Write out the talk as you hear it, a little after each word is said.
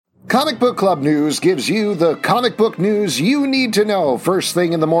Comic Book Club News gives you the comic book news you need to know first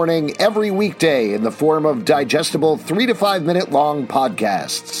thing in the morning every weekday in the form of digestible 3 to 5 minute long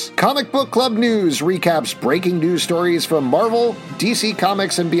podcasts. Comic Book Club News recaps breaking news stories from Marvel, DC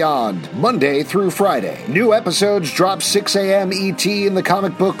Comics, and beyond, Monday through Friday. New episodes drop 6 a.m. ET in the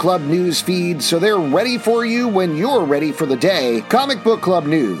Comic Book Club News feed, so they're ready for you when you're ready for the day. Comic Book Club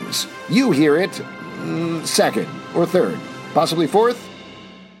News. You hear it second or third, possibly fourth.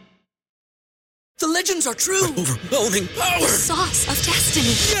 The legends are true. Overwhelming power! The sauce of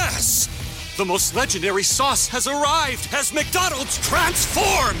destiny. Yes! The most legendary sauce has arrived as McDonald's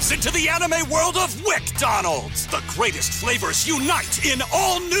transforms into the anime world of WickDonald's. The greatest flavors unite in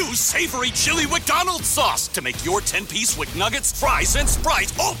all-new savory chili McDonald's sauce to make your 10-piece Wick Nuggets, fries, and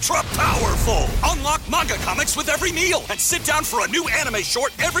Sprite ultra-powerful. Unlock manga comics with every meal and sit down for a new anime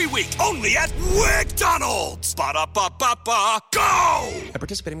short every week only at WickDonald's. Ba-da-ba-ba-ba, go! At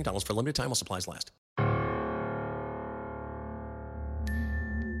participating McDonald's for a limited time while supplies last.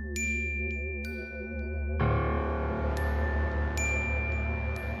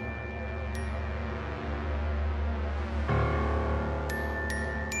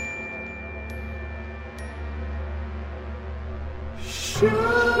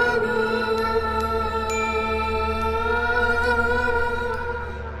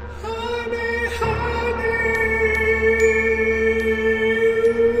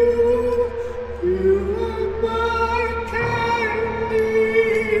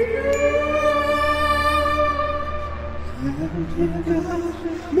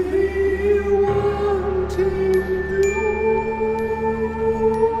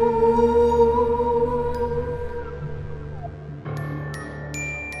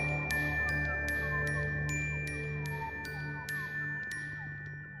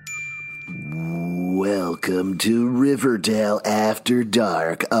 Welcome to Riverdale After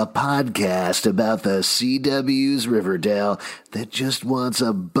Dark, a podcast about the CW's Riverdale that just wants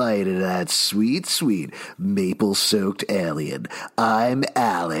a bite of that sweet, sweet maple-soaked alien. I'm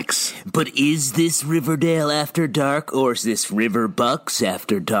Alex. But is this Riverdale After Dark, or is this River Bucks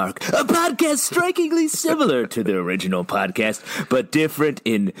After Dark? A podcast strikingly similar to the original podcast, but different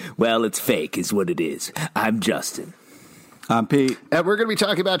in, well, it's fake is what it is. I'm Justin. I'm Pete. And we're going to be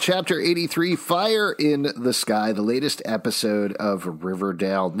talking about Chapter 83, Fire in the Sky, the latest episode of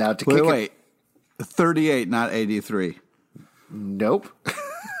Riverdale. Now, to Wait. 38, not 83. Nope.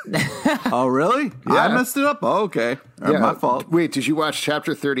 Oh, really? Yeah. I messed it up? Oh, okay. My fault. Wait, did you watch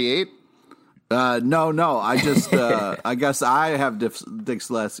Chapter 38? No. I just, I guess I have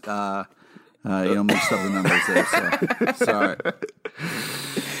dyslexia, mixed up the numbers there, so sorry.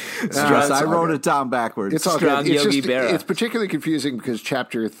 I wrote it down backwards. It's all Strong good. Yogi Berra. It's particularly confusing because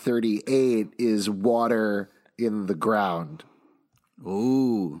Chapter 38 is water in the ground.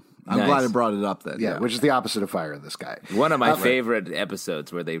 Ooh. I'm Nice. glad I brought it up then. Yeah, which is the opposite of Fire in the Sky. One of my favorite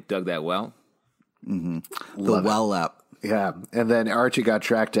episodes where they dug that well. The well up. Yeah, and then Archie got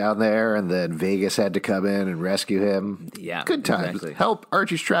tracked down there, and then Vegas had to come in and rescue him. Yeah, Good times. exactly. Help,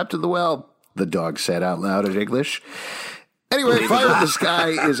 Archie's trapped in the well, the dog said out loud in English. Anyway, Fire in the Sky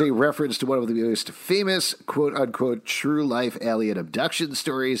is a reference to one of the most famous, quote-unquote, true-life alien abduction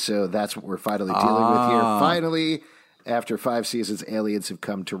stories, so that's what we're finally dealing with here. Finally, after 5 seasons, aliens have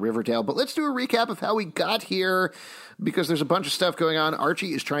come to Riverdale. But let's do a recap of how we got here, because there's a bunch of stuff going on.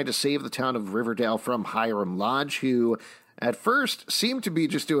 Archie is trying to save the town of Riverdale from Hiram Lodge, who at first seemed to be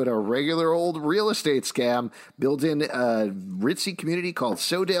just doing a regular old real estate scam, built in a ritzy community called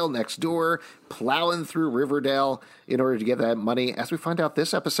Sodale next door, plowing through Riverdale in order to get that money. As we find out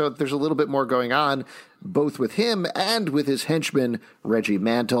this episode, there's a little bit more going on, both with him and with his henchman, Reggie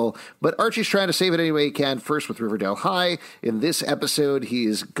Mantle. But Archie's trying to save it any way he can, first with Riverdale High. In this episode,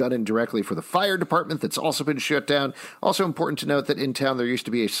 he's gunning directly for the fire department that's also been shut down. Also important to note that in town there used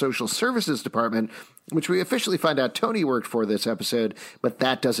to be a social services department, which we officially find out Tony worked for this episode, but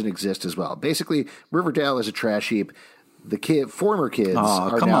that doesn't exist as well. Basically, Riverdale is a trash heap. The former kids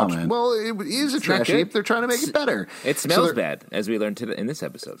are come now. on, man. Well, it is a trash good. heap. They're trying to make it better. It smells bad, as we learned in this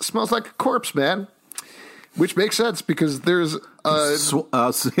episode. Smells like a corpse, man. Which makes sense because there's swamp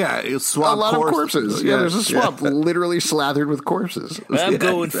a lot of corpses. Yeah, there's a swamp literally slathered with corpses. I'm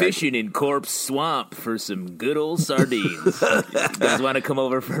going fishing in Corpse Swamp for some good old sardines. You guys want to come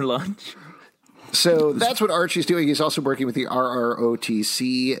over for lunch? So that's what Archie's doing. He's also working with the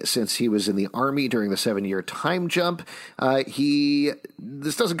RROTC since he was in the Army during the 7-year time jump.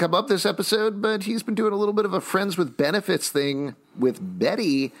 This doesn't come up this episode, but he's been doing a little bit of a friends with benefits thing with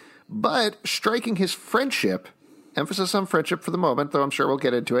Betty, but striking his friendship emphasis on friendship for the moment, though I'm sure we'll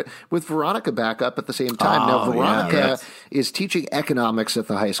get into it, with Veronica back up at the same time. Now, Veronica is teaching economics at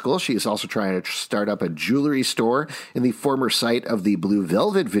the high school. She is also trying to start up a jewelry store in the former site of the Blue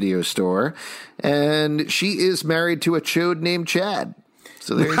Velvet video store. And she is married to a chode named Chad.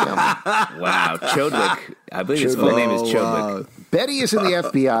 So there you go. Wow, Chodwick. I believe his full name is Chodwick. Betty is in the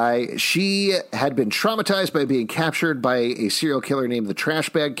FBI. She had been traumatized by being captured by a serial killer named the Trash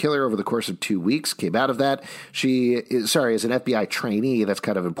Bag Killer over the course of 2 weeks. Came out of that. She is, as an FBI trainee, that's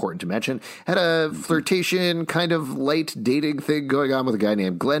kind of important to mention, had a flirtation, kind of light dating thing going on with a guy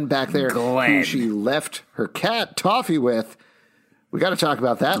named Glenn back there, who she left her cat, Toffee, with. We got to talk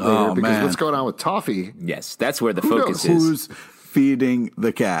about that later because what's going on with Toffee? Yes, that's where the focus is. Who's feeding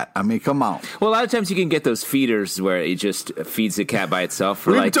the cat? I mean, come on. Well, a lot of times you can get those feeders where it just feeds the cat by itself.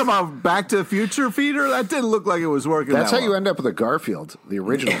 For Were you talking about Back to the Future feeder? That didn't look like it was working. That's how you end up with a Garfield, the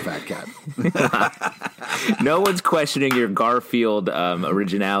original fat cat. No one's questioning your Garfield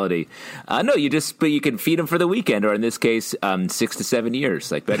originality. No, but you can feed them for the weekend, or in this case, 6 to 7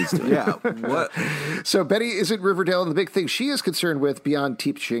 years, like Betty's doing. Yeah. What? So Betty is at Riverdale, and the big thing she is concerned with beyond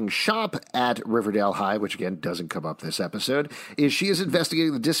teaching shop at Riverdale High, which again doesn't come up this episode, is she is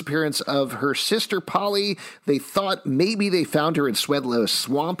investigating the disappearance of her sister Polly. They thought maybe they found her in Swedlow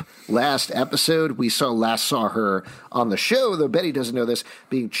Swamp last episode. We last saw her on the show, though Betty doesn't know this,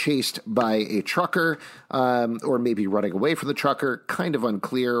 being chased by a trucker, or maybe running away from the trucker. Kind of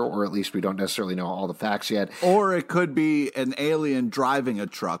unclear, or at least we don't necessarily know all the facts yet. Or it could be an alien driving a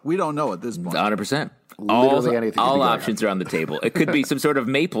truck. We don't know at this point. 100%. Literally anything. All options are on the table. It could be some sort of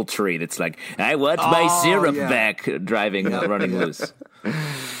maple tree that's like, I want my syrup back, running loose.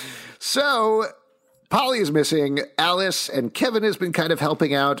 So Polly is missing. Alice and Kevin has been kind of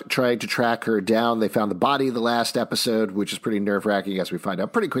helping out, trying to track her down. They found the body the last episode, which is pretty nerve-wracking as we find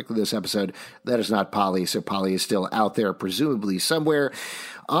out pretty quickly this episode that is not Polly. So Polly is still out there, presumably somewhere.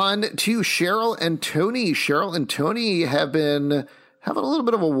 On to Cheryl and Tony. Cheryl and Tony have been having a little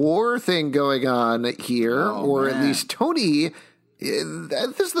bit of a war thing going on here, at least Tony.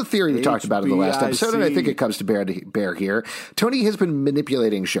 This is the theory we talked about in the last episode, and I think it comes to bear here. Tony has been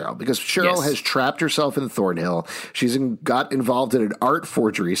manipulating Cheryl because Cheryl has trapped herself in Thornhill. She's got involved in an art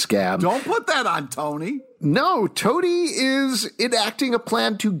forgery scam. Don't put that on Tony. No, Tony is enacting a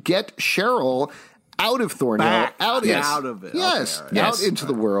plan to get Cheryl out of Thornhill. Out of it. Yes, okay, out into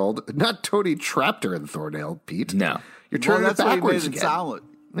the world. Not Tony trapped her in Thornhill, Pete. No. You're turning it backwards again. Yeah. Oh,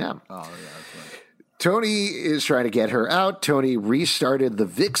 yeah, that's right. Tony is trying to get her out. Tony restarted the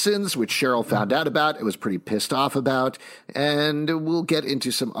Vixens, which Cheryl found out about and was pretty pissed off about. And we'll get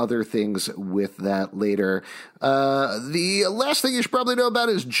into some other things with that later. The last thing you should probably know about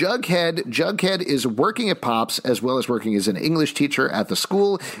is Jughead. Jughead is working at Pop's as well as working as an English teacher at the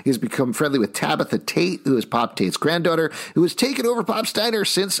school. He's become friendly with Tabitha Tate, who is Pop Tate's granddaughter, who has taken over Pop's diner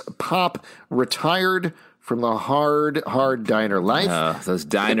since Pop retired from the hard diner life.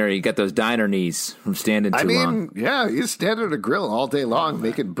 You got those diner knees from standing too long. Yeah, he's standing at a grill all day long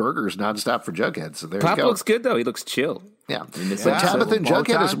making burgers nonstop for Jughead. So there Pop you go. looks good, though. He looks chill. Yeah. But Tabitha and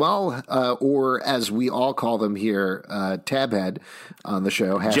Jughead as well, or as we all call them here, Tabhead on the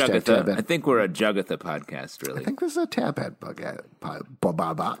show. Hashtag Jugatha. Tabhead. I think we're a Jugatha podcast, really. I think this is a Tabhead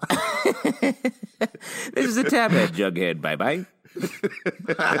This is a Tabhead Jughead. Bye-bye.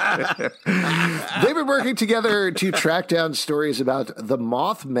 They've been working together to track down stories about the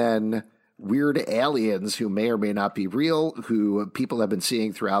Mothmen, weird aliens who may or may not be real, who people have been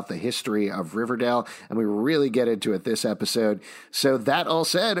seeing throughout the history of Riverdale, and we really get into it this episode. So that all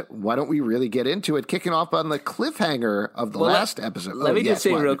said, why don't we really get into it, kicking off on the cliffhanger of the last episode. Let me just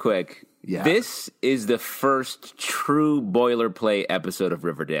say real quick. Yeah. This is the first true boilerplate episode of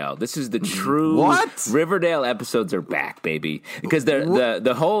Riverdale. This is the true Riverdale episodes are back, baby. Because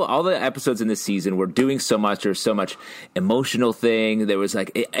all the episodes in this season were doing so much. There's so much emotional thing. There was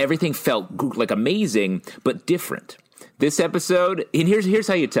everything felt like amazing, but different. This episode, and here's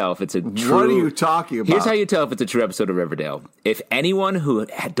how you tell if it's a true... What are you talking about? Here's how you tell if it's a true episode of Riverdale. If anyone who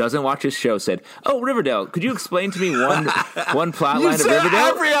doesn't watch this show said, "Oh, Riverdale, could you explain to me one plot line of Riverdale?"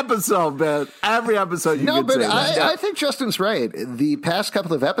 Every episode, man. Every episode you No, but say that. I think Justin's right. The past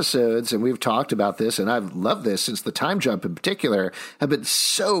couple of episodes, and we've talked about this, and I've loved this since the time jump in particular, have been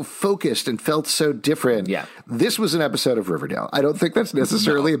so focused and felt so different. Yeah. This was an episode of Riverdale. I don't think that's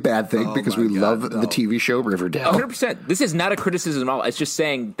necessarily a bad thing because we love the TV show Riverdale. 100%. This is not a criticism at all. It's just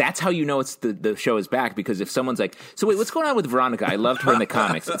saying that's how you know it's the show is back, because if someone's like, so wait, what's going on with Veronica? I loved her in the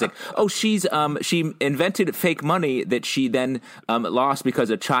comics. It's like, oh, she invented fake money that she then lost because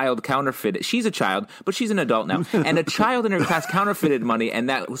a child counterfeited. She's a child, but she's an adult now. And a child in her class counterfeited money, and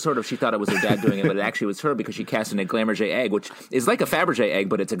that was sort of, she thought it was her dad doing it, but it actually was her because she cast in a Glamourjay egg, which is like a Fabergé egg,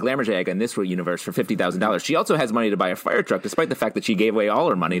 but it's a Glamourjay egg in this universe for $50,000. She also has money to buy a fire truck, despite the fact that she gave away all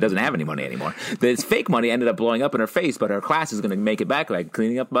her money, doesn't have any money anymore. This fake money ended up blowing up in her face, but her class is going to make it back by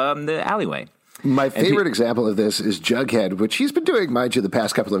cleaning up the alleyway. My favorite example of this is Jughead, which he's been doing, mind you, the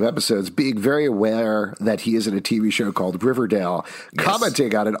past couple of episodes, being very aware that he is in a TV show called Riverdale,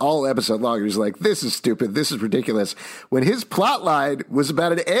 commenting on it all episode long. He's like, this is stupid, this is ridiculous, when his plot line was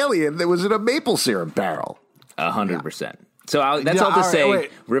about an alien that was in a maple syrup barrel. 100%. So that's all to say,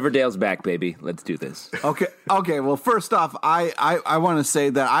 Riverdale's back, baby. Let's do this. Okay. Well, first off, I want to say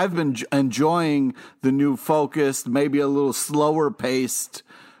that I've been enjoying the new focused, maybe a little slower paced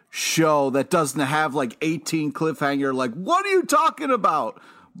show that doesn't have like 18 cliffhanger. Like, what are you talking about?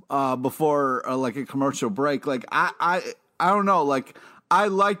 Before like a commercial break. Like I don't know. Like I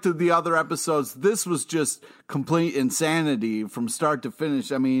liked the other episodes. This was just complete insanity from start to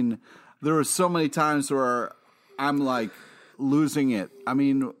finish. I mean, there were so many times where I'm like losing it. I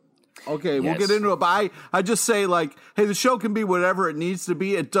mean, okay, we'll get into it, but I just say, like, hey, the show can be whatever it needs to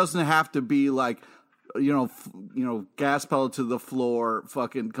be. It doesn't have to be like, you know, gas pedal to the floor,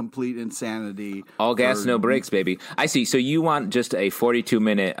 fucking complete insanity. All gas, no brakes, baby. I see. So you want just a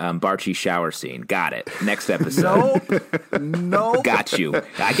 42-minute Barchi shower scene. Got it. Next episode. Nope. Got you.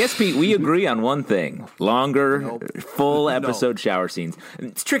 I guess, Pete, we agree on one thing. Longer, full episode shower scenes.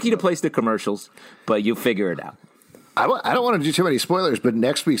 It's tricky to place the commercials, but you'll figure it out. I don't want to do too many spoilers, but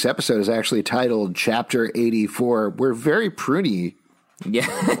next week's episode is actually titled Chapter 84. We're very pruny. Yeah,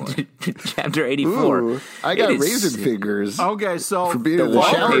 Chapter 84. Ooh, I got raisin fingers. Okay, so for being the in the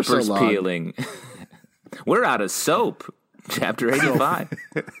shower so wallpaper's long. peeling. We're out of soap. Chapter 85.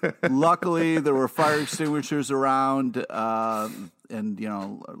 Luckily, there were fire extinguishers around, and you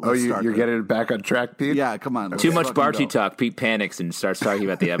know. You're getting it back on track, Pete? Yeah, come on. Too much Barchi talk. Pete panics and starts talking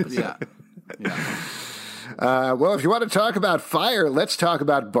about the episode. Yeah. Well, if you want to talk about fire, let's talk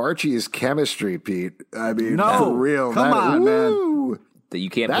about Barchi's chemistry, Pete. I mean, for real. Come on, man. That you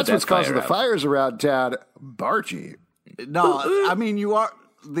can't. That's put that what's causing the out. fires around town. Barchi. No, I mean, you are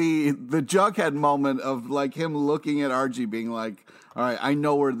the Jughead moment of like him looking at Archie being like, all right, I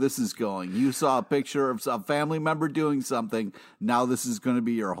know where this is going. You saw a picture of a family member doing something. Now this is going to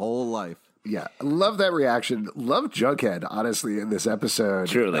be your whole life. Yeah, love that reaction. Love Jughead, honestly, in this episode.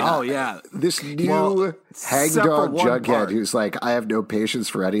 Truly. Oh, yeah. This new except for hangdog one Jughead part. who's like, I have no patience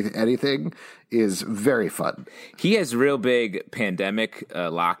for anything, is very fun. He has real big pandemic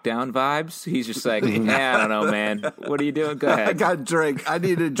lockdown vibes. He's just like, I don't know, man. What are you doing? Go ahead. I got a drink. I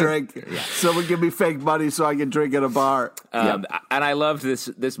need a drink. Someone give me fake money so I can drink at a bar. And I loved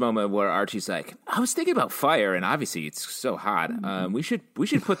this moment where Archie's like, I was thinking about fire, and obviously it's so hot. We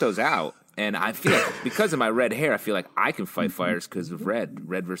should put those out. And I feel like because of my red hair, I feel like I can fight fires because of red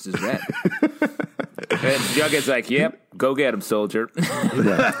versus red. And Jughead's like, yep, go get him, soldier.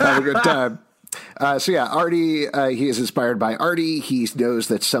 Yeah, have a good time. Artie, he is inspired by Artie. He knows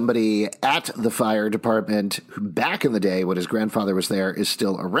that somebody at the fire department who back in the day when his grandfather was there is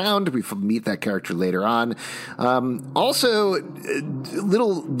still around. We meet that character later on. Also,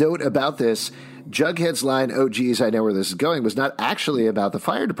 little note about this. Jughead's line, oh, geez, I know where this is going, was not actually about the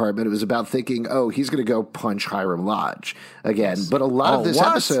fire department. It was about thinking, oh, he's going to go punch Hiram Lodge again. But a lot of this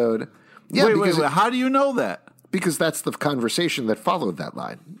episode... Yeah, wait, how do you know that? Because that's the conversation that followed that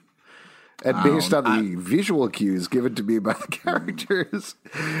line. And based on the visual cues given to me by the characters.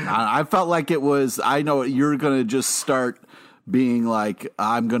 I felt like it was, I know you're going to just start being like,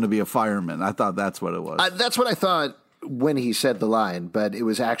 I'm going to be a fireman. I thought that's what it was. That's what I thought when he said the line, but it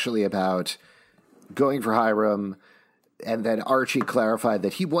was actually about going for Hiram, and then Archie clarified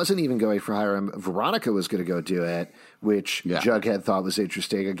that he wasn't even going for Hiram. Veronica was going to go do it, which Jughead thought was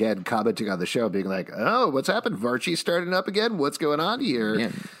interesting. Again, commenting on the show, being like, oh, what's happened? Varchi starting up again? What's going on here?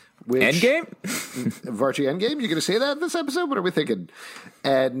 Yeah. Endgame? Varchi Endgame? You going to say that in this episode? What are we thinking?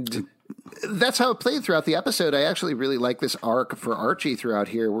 And that's how it played throughout the episode. I actually really like this arc for Archie throughout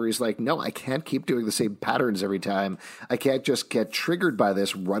here where he's like, no, I can't keep doing the same patterns every time. I can't just get triggered by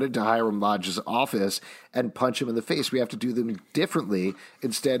this, run into Hiram Lodge's office and punch him in the face. We have to do them differently.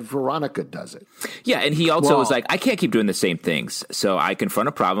 Instead, Veronica does it. Yeah, and he also was like, I can't keep doing the same things. So I confront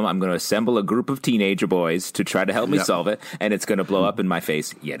a problem. I'm going to assemble a group of teenager boys to try to help me solve it, and it's going to blow up in my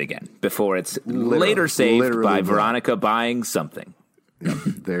face yet again before it's later saved by Veronica buying something.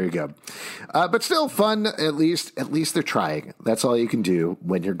 There you go. But still fun. At least they're trying. That's all you can do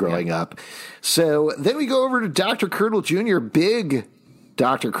when you're growing up. So then we go over to Dr. Curdle Jr. Big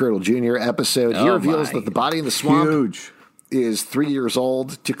Dr. Curdle Jr. episode. He reveals that the body in the swamp is 3 years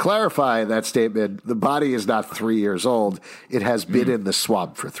old. To clarify that statement, the body is not 3 years old. It has been in the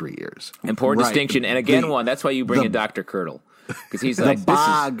swamp for 3 years. Important distinction. And again, that's why you bring in Dr. Curdle. Because he's like, the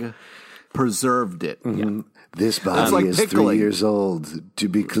bog preserved it. Mm-hmm. This body is pickling. 3 years old. To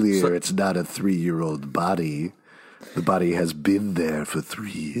be clear, it's not a 3-year-old body. The body has been there for 3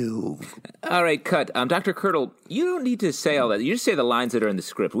 years. All right, cut. Dr. Curdle, you don't need to say all that. You just say the lines that are in the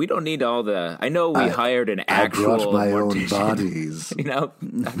script. We don't need all the... I know we hired an actual... I brought my own mortician. bodies. You know?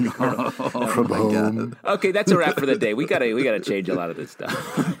 From home. Okay, that's a wrap for the day. We gotta change a lot of this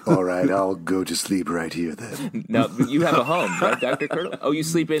stuff. All right, I'll go to sleep right here then. No, you have a home, right, Dr. Curdle? Oh, you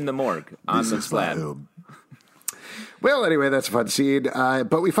sleep in the morgue on the slab. My home. Well, anyway, that's a fun scene.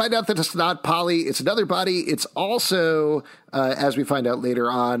 But we find out that it's not Polly. It's another body. It's also, as we find out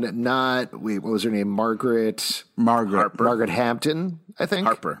later on, what was her name? Margaret Hampton, I think.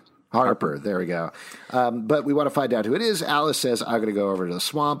 Harper, there we go. But we want to find out who it is. Alice says, I'm going to go over to the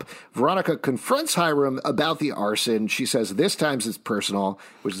swamp. Veronica confronts Hiram about the arson. She says this time's it's personal,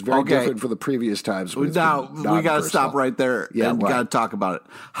 which is very different from the previous times. Now, we got to stop right there and got to talk about it.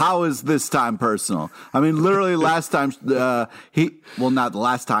 How is this time personal? I mean, literally last time, not the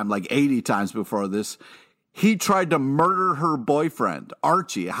last time, like 80 times before this, he tried to murder her boyfriend,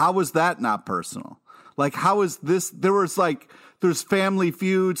 Archie. How was that not personal? Like, how is this? There's family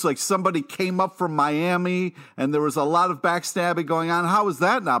feuds, like somebody came up from Miami and there was a lot of backstabbing going on. How is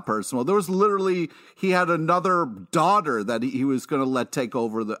that not personal? There was he had another daughter that he was going to let take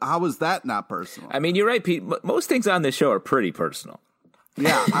over. How is that not personal? I mean, you're right, Pete. Most things on this show are pretty personal.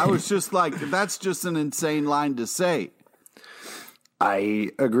 Yeah, I was just like, that's just an insane line to say. I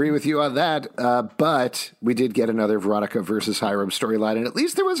agree with you on that, but we did get another Veronica versus Hiram storyline, and at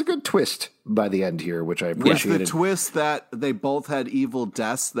least there was a good twist by the end here, which I appreciated. Was the twist that they both had evil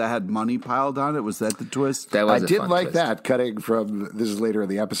deaths that had money piled on it? Was that the twist? That was I did like that, cutting from, this is later in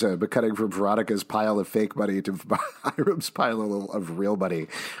the episode, but cutting from Veronica's pile of fake money to Hiram's pile of real money.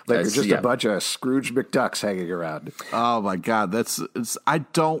 Like there's just a bunch of Scrooge McDucks hanging around. Oh my God, I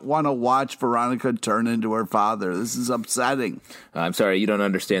don't want to watch Veronica turn into her father. This is upsetting. I'm sorry, you don't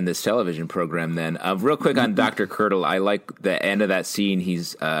understand this television program then. Real quick on Dr. Curdle, I like the end of that scene.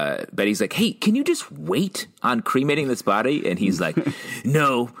 Betty's like, hey, can you just wait on cremating this body? And he's like,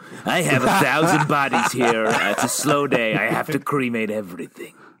 no, I have 1,000 bodies here. It's a slow day. I have to cremate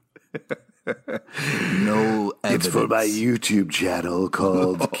everything. No evidence. It's for my YouTube channel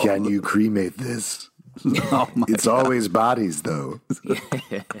called Can You Cremate This? It's always bodies, though.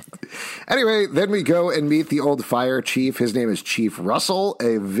 Anyway, then we go and meet the old fire chief. His name is Chief Russell.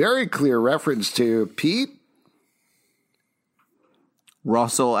 A very clear reference to Pete.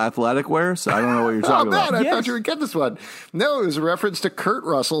 Russell athletic wear? So I don't know what you're talking about. I thought you would get this one. No, it was a reference to Kurt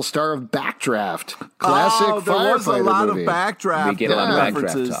Russell, star of Backdraft. Classic there was a lot movie. of Backdraft We get a lot of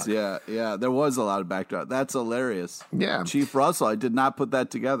references. Backdraft talk. Yeah, there was a lot of Backdraft. That's hilarious. Yeah. Chief Russell, I did not put that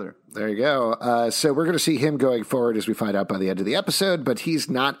together. There you go. So we're going to see him going forward as we find out by the end of the episode, but he's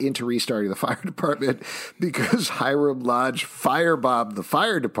not into restarting the fire department because Hiram Lodge firebombed the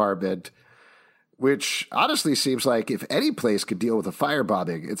fire department, which honestly seems like if any place could deal with a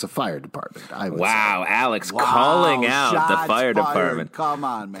firebombing, it's a fire department. Wow, Alex calling out the fire department. Come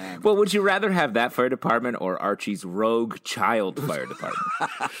on, man. Well, would you rather have that fire department or Archie's rogue child fire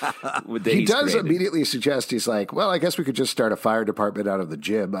department? He does immediately suggest, he's like, well, I guess we could just start a fire department out of the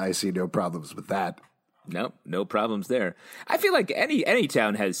gym. I see no problems with that. Nope, no problems there. I feel like any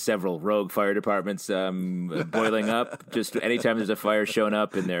town has several rogue fire departments boiling up. Just anytime there's a fire showing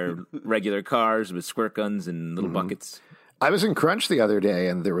up in their regular cars with squirt guns and little buckets. I was in Crunch the other day,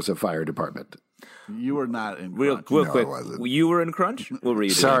 and there was a fire department. You were not in Real Crunch. quick, I wasn't. you were in Crunch? What were you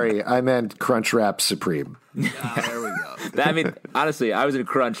doing? Sorry, I meant Crunch Wrap Supreme. There we go. I mean, honestly, I was in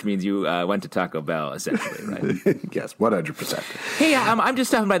Crunch means you went to Taco Bell, essentially, right? Yes, 100%. Hey, I'm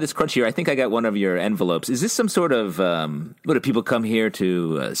just stopping by this Crunch here. I think I got one of your envelopes. Is this some sort of, what do people come here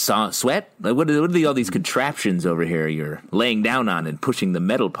to sweat? Like, what are all these contraptions over here you're laying down on and pushing the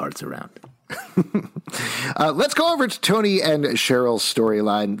metal parts around? Let's go over to Tony and Cheryl's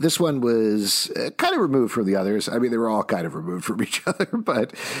storyline. This one was kind of removed from the others. I mean, they were all kind of removed from each other,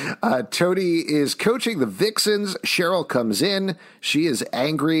 but Tony is coaching the Vixens. Cheryl comes in. She is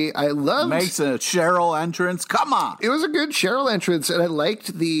angry. I loved... Makes a Cheryl entrance. Come on. It was a good Cheryl entrance, and I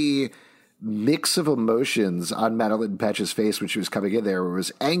liked the mix of emotions on Madeline Petch's face when she was coming in there. It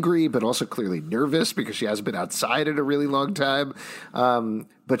was angry, but also clearly nervous because she hasn't been outside in a really long time.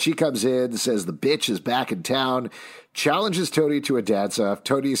 But she comes in, says the bitch is back in town, challenges Tony to a dance-off.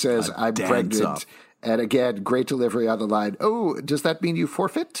 Tony says, I'm pregnant. And again, great delivery on the line. Oh, does that mean you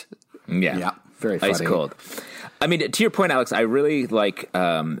forfeit? Yeah. Very funny. Ice cold. I mean, to your point, Alex, I really like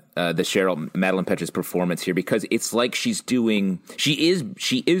the Madeline Petch's performance here because it's like she is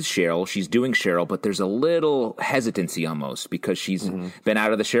Cheryl, she's doing Cheryl, but there's a little hesitancy almost because she's been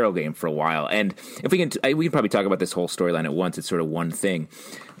out of the Cheryl game for a while. And if we can probably talk about this whole storyline at once. It's sort of one thing.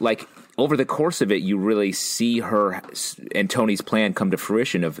 Like over the course of it, you really see her and Tony's plan come to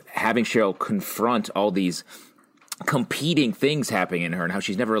fruition of having Cheryl confront all these competing things happening in her and how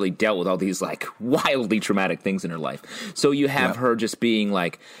she's never really dealt with all these like wildly traumatic things in her life. So you have her just being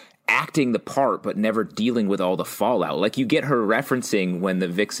like acting the part but never dealing with all the fallout. Like you get her referencing when the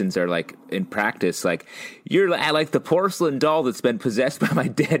vixens are like in practice, like you're like the porcelain doll that's been possessed by my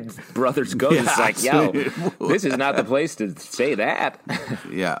dead brother's ghost. It's like, yo, this is not the place to say that.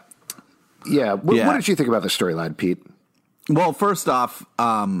 Yeah. What did you think about the storyline, Pete? Well, first off,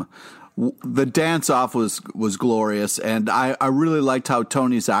 the dance-off was glorious, and I really liked how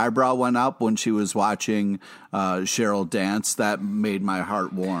Tony's eyebrow went up when she was watching Cheryl dance. That made my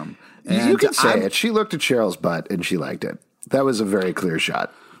heart warm. And you can say it. She looked at Cheryl's butt, and she liked it. That was a very clear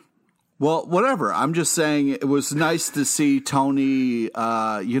shot. Well, whatever. I'm just saying it was nice to see Tony,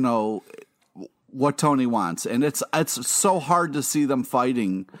 what Tony wants. And it's so hard to see them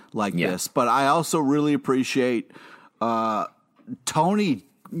fighting like this. But I also really appreciate Tony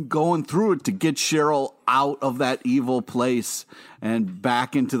going through it to get Cheryl out of that evil place and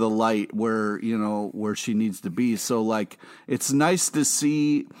back into the light where she needs to be. So like, it's nice to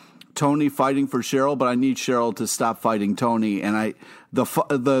see Tony fighting for Cheryl, but I need Cheryl to stop fighting Tony. And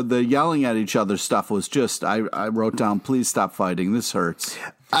the yelling at each other stuff was just, I wrote down, please stop fighting. This hurts.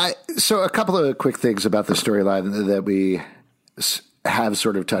 So a couple of quick things about the storyline that we have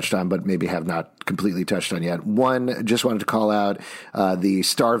sort of touched on, but maybe have not completely touched on yet. One, just wanted to call out the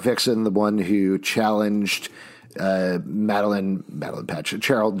star vixen, the one who challenged Madeline Petch,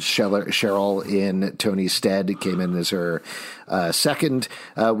 Cheryl in Tony's stead, came in as her second,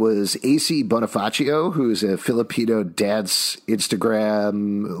 was AC Bonifacio, who's a Filipino dance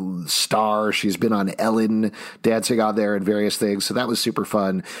Instagram star. She's been on Ellen dancing on there and various things. So that was super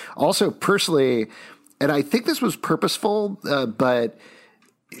fun. Also, personally, and I think this was purposeful, but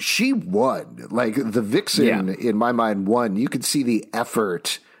she won. Like the vixen, in my mind, won. You could see the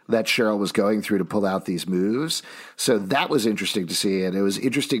effort that Cheryl was going through to pull out these moves. So that was interesting to see. And it was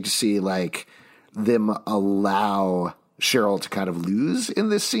interesting to see like them allow Cheryl to kind of lose in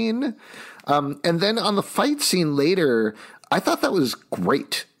this scene. And then on the fight scene later, I thought that was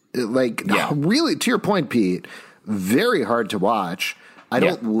great. Like really, to your point, Pete, very hard to watch. I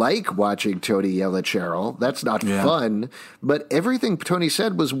don't like watching Tony yell at Cheryl. That's not fun. But everything Tony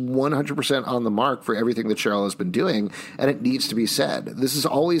said was 100% on the mark for everything that Cheryl has been doing, and it needs to be said. This has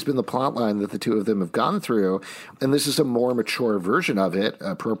always been the plot line that the two of them have gone through, and this is a more mature version of it,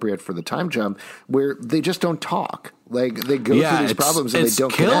 appropriate for the time jump, where they just don't talk. Like, they go through these problems and they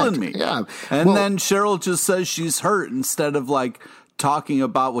don't killing connect. Me. Yeah. And then Cheryl just says she's hurt instead of, like, talking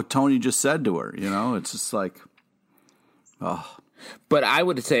about what Tony just said to her. You know, it's just like, oh. But I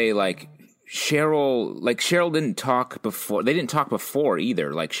would say, like, Cheryl didn't talk before. They didn't talk before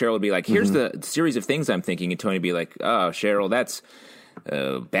either. Like, Cheryl would be like, here's the series of things I'm thinking. And Tony would be like, oh, Cheryl, that's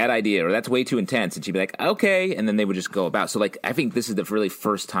a bad idea, or that's way too intense. And she'd be like, okay. And then they would just go about. So, like, I think this is the really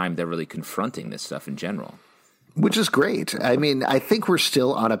first time they're really confronting this stuff in general. Which is great. I mean, I think we're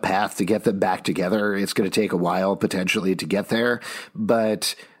still on a path to get them back together. It's going to take a while, potentially, to get there.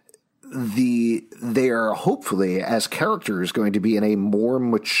 But they are hopefully, as characters, going to be in a more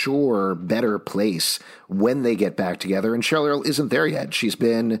mature, better place when they get back together. And Cheryl isn't there yet. She's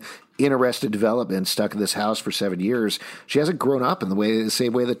been in Arrested Development, stuck in this house for 7 years. She hasn't grown up in the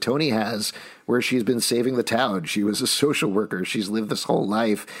same way that Tony has, where she's been saving the town. She was a social worker. She's lived this whole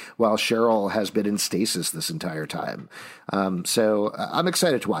life while Cheryl has been in stasis this entire time. So I'm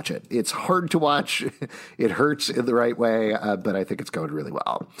excited to watch it. It's hard to watch. It hurts in the right way, but I think it's going really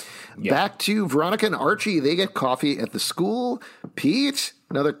well. Yeah. Back to Veronica and Archie. They get coffee at the school. Pete,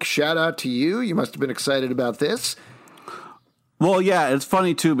 another shout out to you. You must have been excited about this. Well, yeah, it's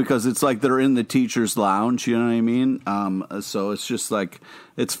funny, too, because it's like they're in the teacher's lounge, you know what I mean? So it's just like,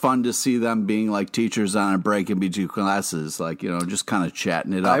 it's fun to see them being like teachers on a break in between classes, like, you know, just kind of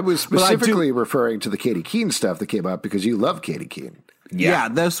chatting it up. I was specifically referring to the Katie Keene stuff that came up because you love Katie Keene. Yeah,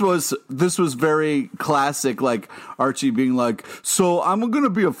 this was very classic, like Archie being like, so I'm going to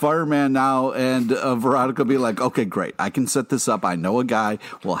be a fireman now, and Veronica be like, okay, great, I can set this up. I know a guy.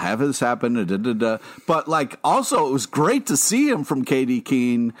 We'll have this happen. But like, also, it was great to see him from Katie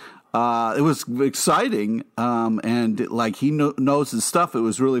Keene. It was exciting, and like he knows his stuff. It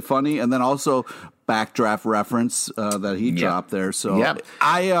was really funny, and then also backdraft reference that he dropped there. So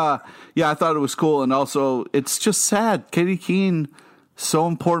I thought it was cool, and also it's just sad. Katie Keene, so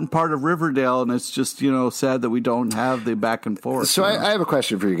important part of Riverdale, and it's just sad that we don't have the back and forth. So I have a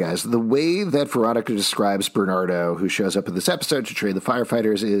question for you guys. The way that Veronica describes Bernardo, who shows up in this episode to train the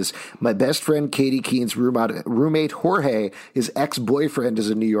firefighters, is my best friend Katie Keene's roommate Jorge. His ex-boyfriend is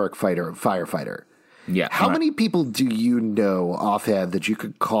a New York firefighter. Yeah. How many people do you know offhand that you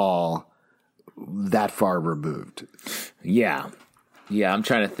could call that far removed? Yeah, I'm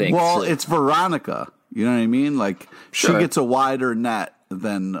trying to think. Well, it's Veronica. You know what I mean? Like, Sure. she gets a wider net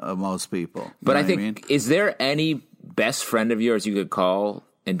than most people. But I think, is there any best friend of yours you could call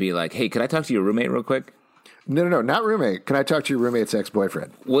and be like, hey, could I talk to your roommate real quick? No, not roommate. Can I talk to your roommate's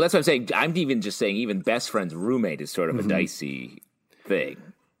ex-boyfriend? Well, that's what I'm saying. I'm even just saying even best friend's roommate is sort of a dicey thing.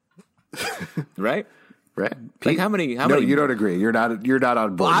 Right? Right? Like how many? No, you don't agree. You're not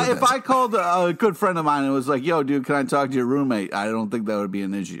on board. with If this. I called a good friend of mine and was like, yo, dude, can I talk to your roommate? I don't think that would be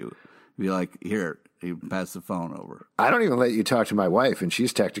an issue. Be like, here, you pass the phone over. I don't even let you talk to my wife, and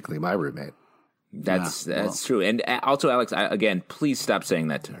she's technically my roommate. That's true. And also, Alex, again, please stop saying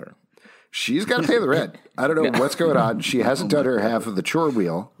that to her. She's got to pay the rent. I don't know what's going on. She hasn't done her half of the chore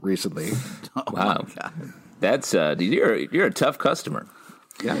wheel recently. Wow, that's you're a tough customer.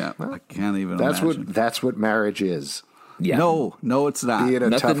 Yeah, I can't even that's imagine. that's what marriage is. Yeah. No, it's not. Being a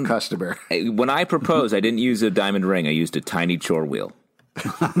Nothing- tough customer. When I proposed, I didn't use a diamond ring. I used a tiny chore wheel,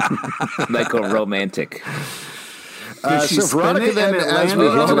 like a romantic. Did she So spin Veronica it then, and it as we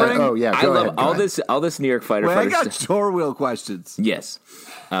landed get on to the that, ring? oh yeah, I go love ahead. all this New York fighter Wait, I fighter got stuff. chore wheel questions. Yes,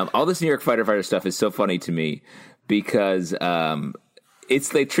 all this New York fighter stuff is so funny to me because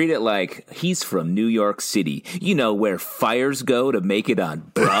they treat it like he's from New York City, where fires go to make it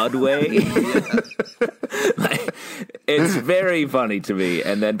on Broadway. Like, it's very funny to me.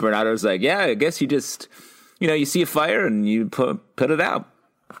 And then Bernardo's like, yeah, I guess you just, you see a fire and you put it out.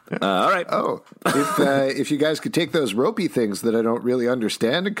 All right. Oh, if you guys could take those ropey things that I don't really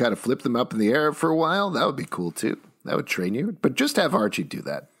understand and kind of flip them up in the air for a while, that would be cool too. That would train you. But just have Archie do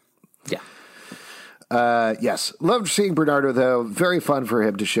that. Yeah. Yes. Loved seeing Bernardo, though. Very fun for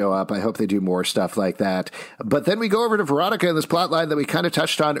him to show up. I hope they do more stuff like that. But then we go over to Veronica in this plot line that we kind of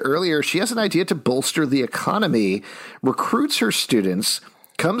touched on earlier. She has an idea to bolster the economy, recruits her students,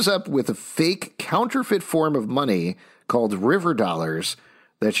 comes up with a fake counterfeit form of money called River Dollars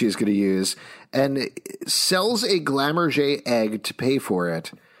that she's going to use, and sells a Glamourget egg to pay for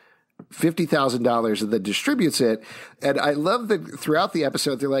it. $50,000 and then distributes it. And I love that throughout the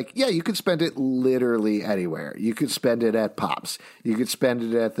episode, they're like, yeah, you could spend it literally anywhere. You could spend it at Pops. You could spend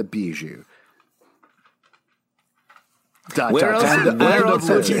it at the Bijou. Where else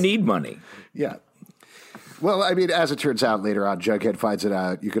would you need money? Yeah. Well, I mean, as it turns out later on, Jughead finds it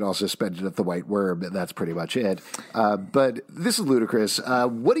out. You can also spend it at the White Worm, and that's pretty much it. But this is ludicrous.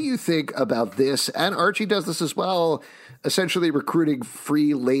 What do you think about this? And Archie does this as well, essentially recruiting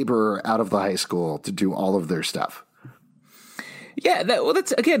free labor out of the high school to do all of their stuff. Yeah,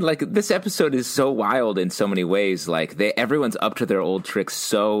 that's again, like, this episode is so wild in so many ways. Like, everyone's up to their old tricks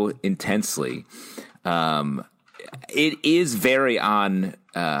so intensely. It is very on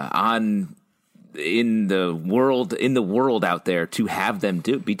in the world out there to have them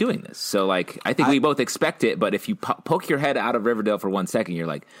be doing this. So, like, I think we both expect it, but if you poke your head out of Riverdale for 1 second, you're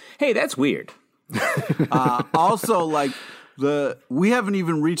like, hey, that's weird. Also, like, we haven't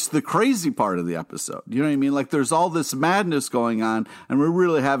even reached the crazy part of the episode. You know what I mean? Like, there's all this madness going on, and we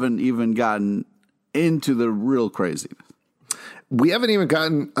really haven't even gotten into the real craziness. We haven't even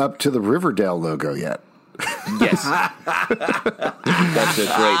gotten up to the Riverdale logo yet. Yes, that's a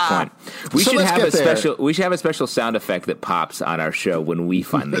great point. We should have a special sound effect that pops on our show when we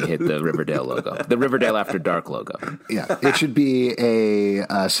finally hit the Riverdale logo, the Riverdale After Dark logo. Yeah, it should be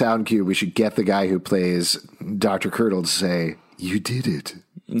a sound cue. We should get the guy who plays Dr. Curdle to say, "You did it."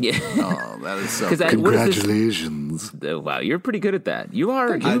 Yeah. Oh, that is so. Congratulations! Wow, you're pretty good at that. You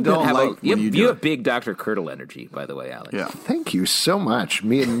are. You have big Dr. Curdle energy, by the way, Alex. Yeah. Thank you so much.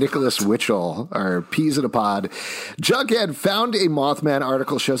 Me and Nicholas Witchell are peas in a pod. Jughead found a Mothman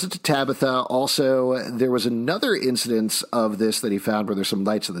article, shows it to Tabitha. Also, there was another incident of this that he found where there's some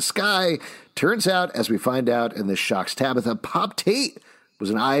lights in the sky. Turns out, as we find out, and this shocks Tabitha, Pop Tate was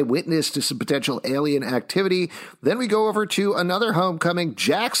an eyewitness to some potential alien activity. Then we go over to another homecoming.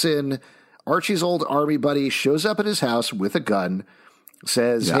 Jackson, Archie's old army buddy, shows up at his house with a gun,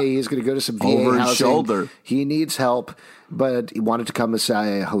 says, hey, he's going to go to some VA over his housing. shoulder. He needs help, but he wanted to come and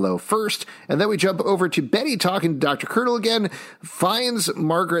say hello first. And then we jump over to Betty talking to Dr. Colonel again, finds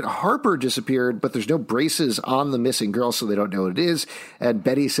Margaret Harper disappeared, but there's no braces on the missing girl, so they don't know what it is. And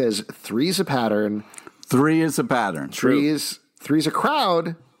Betty says, 3's a pattern. 3 is a pattern. Three's a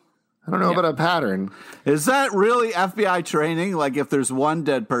crowd. I don't know about a pattern. Is that really FBI training? Like, if there's one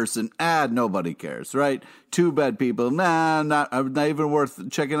dead person, nobody cares, right? 2 dead people, not even worth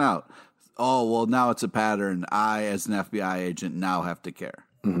checking out. Oh, well, now it's a pattern. I, as an FBI agent, now have to care.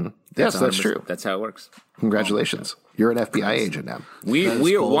 Mm-hmm. Yes, that's true. That's how it works. Congratulations. You're an FBI agent now.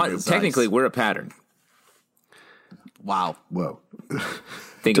 Technically, we're a pattern. Wow. Whoa.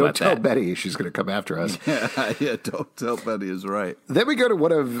 Think don't about tell that. Betty she's going to come after us. Yeah, don't tell Betty is right. Then we go to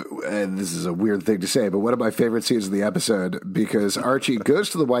one of, and this is a weird thing to say, but one of my favorite scenes of the episode, because Archie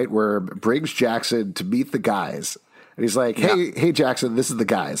goes to the White Worm, brings Jackson to meet the guys. And he's like, hey, Jackson, this is the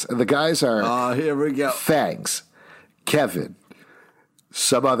guys. And the guys are here we go. Fangs, Kevin,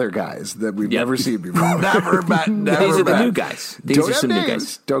 some other guys that we've never seen before. Never met. These are the new guys. These Don't are have some names. new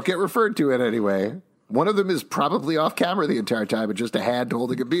guys. Don't get referred to in any way. One of them is probably off camera the entire time and just a hand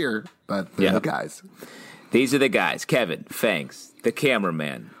holding a beer, but they're the guys. These are the guys. Kevin, Fangs, the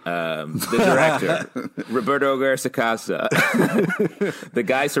cameraman, the director, Roberto Garza, the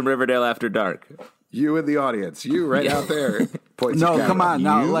guys from Riverdale After Dark. You in the audience. You right out there. Points No, at come on.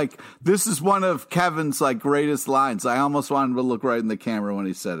 Now, You? like, this is one of Kevin's, like, greatest lines. I almost wanted to look right in the camera when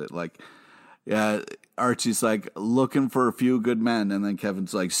he said it. Like, Archie's like, looking for a few good men. And then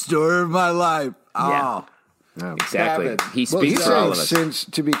Kevin's like, story of my life. Yeah. Oh, Exactly. Kevin. He Well, speaks he's for all saying, of us.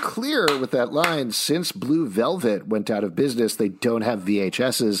 to be clear with that line, since Blue Velvet went out of business, they don't have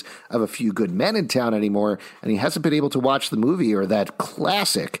VHSs of A Few Good Men in town anymore, and he hasn't been able to watch the movie or that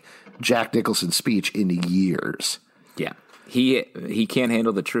classic Jack Nicholson speech in years. Yeah. He can't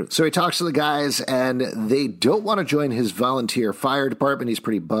handle the truth. So he talks to the guys, and they don't want to join his volunteer fire department. He's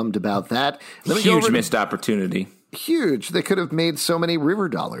pretty bummed about that. Then we go Huge over to- missed opportunity. Huge. They could have made so many river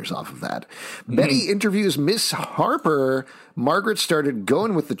dollars off of that. Betty interviews Miss Harper. Margaret started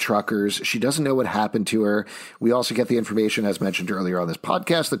going with the truckers. She doesn't know what happened to her. We also get the information, as mentioned earlier on this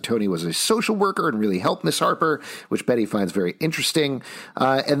podcast, that Tony was a social worker and really helped Miss Harper, which Betty finds very interesting.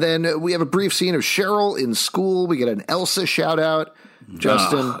 And then we have a brief scene of Cheryl in school. We get an Elsa shout out.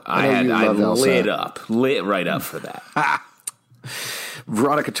 Justin, I lit right up for that.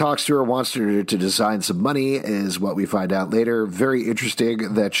 Veronica talks to her, wants her to design some money, is what we find out later. Very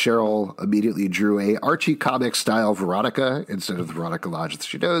interesting that Cheryl immediately drew a Archie comic style Veronica instead of the Veronica Lodge that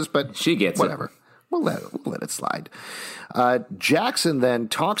she knows, but She gets whatever. it. We'll let it slide. Jackson then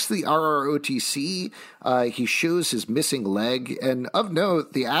talks to the RROTC. He shows his missing leg. And of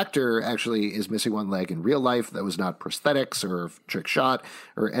note, the actor actually is missing one leg in real life. That was not prosthetics or trick shot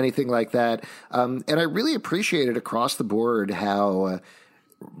or anything like that. And I really appreciated across the board how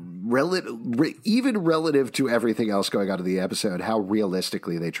even relative to everything else going on in the episode, how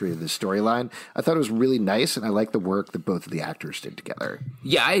realistically they treated this storyline. I thought it was really nice, and I like the work that both of the actors did together.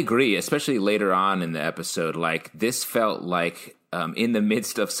 Yeah, I agree, especially later on in the episode. Like, this felt like, in the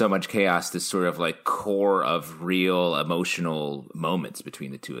midst of so much chaos, this sort of like core of real emotional moments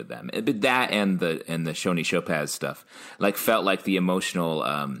between the two of them. But that and the Shoni Chopaz stuff, like, felt like the emotional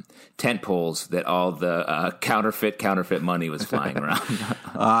tent poles that all the counterfeit money was flying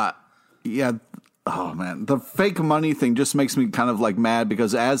around. yeah. Oh, man. The fake money thing just makes me kind of, like, mad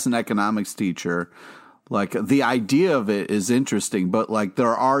because as an economics teacher, like, the idea of it is interesting, but, like,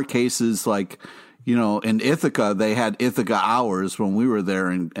 there are cases, like, you know, in Ithaca, they had Ithaca hours when we were there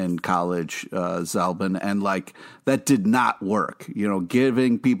in college, Zalbin, and, like, that did not work. You know,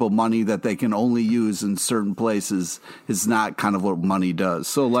 giving people money that they can only use in certain places is not kind of what money does.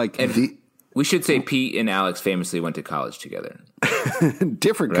 So, like... We should say Pete and Alex famously went to college together.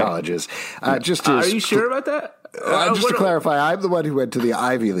 Different colleges. Are you sure about that? Just to clarify, I'm the one who went to the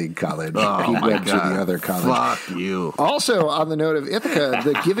Ivy League college. Pete went to the other college. Fuck you. Also, on the note of Ithaca,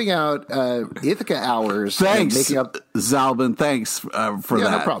 the giving out Ithaca hours. Thanks, making up, Zalbin. Thanks for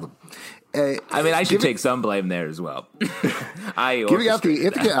that. No problem. I mean, I should take some blame there as well. Giving out the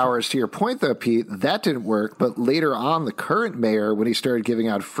Ithaca hours, to your point, though, Pete, that didn't work. But later on, the current mayor, when he started giving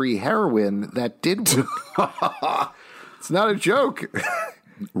out free heroin, that did work. It's not a joke.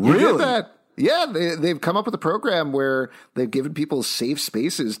 Really? Did that. Yeah, they've come up with a program where they've given people safe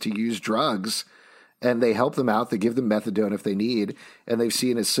spaces to use drugs, and they help them out. They give them methadone if they need, and they've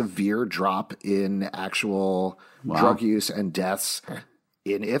seen a severe drop in actual drug use and deaths.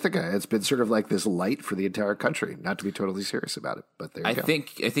 in Ithaca. It's been sort of like this light for the entire country. Not to be totally serious about it, but there you go.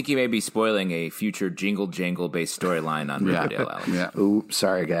 I think you may be spoiling a future Jingle Jangle based storyline on Riverdale, Alex. Yeah. Ooh,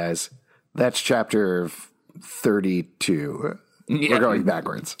 sorry, guys. That's chapter 32. We're going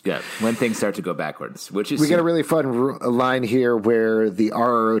backwards. Yeah, when things start to go backwards, which is We get a really fun line here where the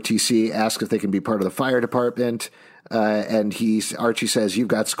RROTC asks if they can be part of the fire department. And Archie says, "You've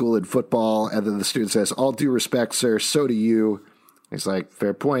got school and football." And then the student says, "All due respect, sir, so do you." He's like,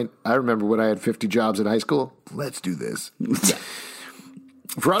 "Fair point. I remember when I had 50 jobs in high school. Let's do this."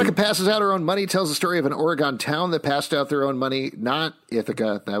 Veronica passes out her own money, tells the story of an Oregon town that passed out their own money. Not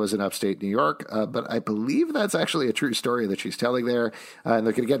Ithaca. That was in upstate New York. But I believe that's actually a true story that she's telling there. And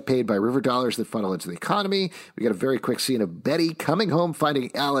they're going to get paid by river dollars that funnel into the economy. We get a very quick scene of Betty coming home,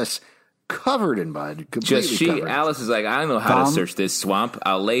 finding Alice covered in mud. Covered. Alice is like, "I don't know how to search this swamp.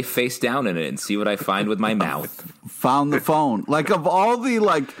 I'll lay face down in it and see what I find with my mouth." Found the phone. Like, of all the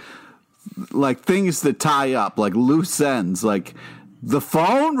like things that tie up, like loose ends, like the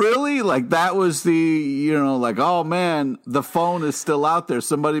phone, really? Like, that was the, like, oh man, the phone is still out there.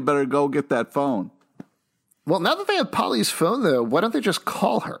 Somebody better go get that phone. Well, now that they have Polly's phone, though, why don't they just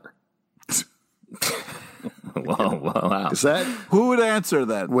call her? Wow. Is that? Who would answer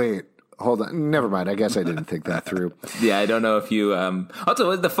that? Wait. Hold on. Never mind. I guess I didn't think that through. Yeah, I don't know if you. Also,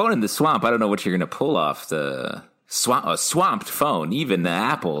 with the phone in the swamp, I don't know what you're going to pull off. A swamped phone. Even the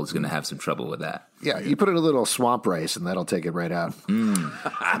Apple is going to have some trouble with that. Yeah, you put in a little swamp rice, and that'll take it right out.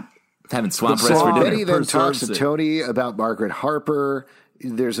 Having swamp rice for dinner. Betty then talks to Tony about Margaret Harper.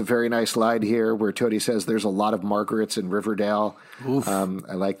 There's a very nice line here where Tony says there's a lot of Margarets in Riverdale.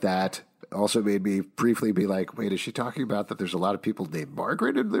 I like that. Also made me briefly be like, wait, is she talking about that there's a lot of people named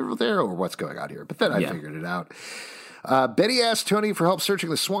Margaret in there, or what's going on here? But then I figured it out. Betty asks Tony for help searching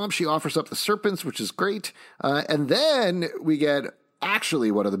the swamp. She offers up the serpents, which is great. And then we get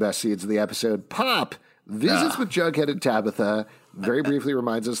actually one of the best scenes of the episode. Pop visits with Jughead and Tabitha. Very briefly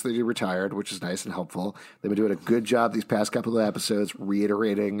reminds us that he retired, which is nice and helpful. They've been doing a good job these past couple of episodes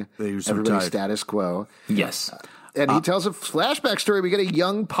reiterating everybody's status quo. Yes. And he tells a flashback story. We get a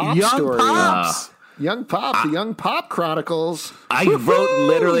young Pop story. Young Pop, the Young Pop Chronicles. I wrote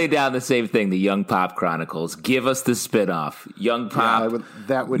literally down the same thing, the Young Pop Chronicles. Give us the spin-off. Young Pop. Yeah,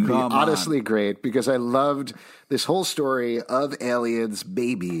 that would be honestly great, because I loved this whole story of Alien's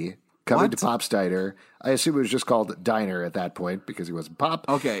baby coming to Pop's Diner. I assume it was just called Diner at that point because he wasn't Pop.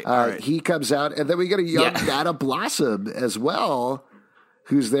 Okay. All right. He comes out, and then we get a young Nana Blossom as well,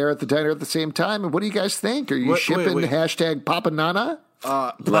 who's there at the diner at the same time. And what do you guys think? Are you shipping hashtag Papa Nana?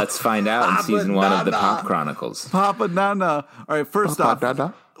 Let's find out in season 1 of the Pop Chronicles. Papa Nana. All right, first off,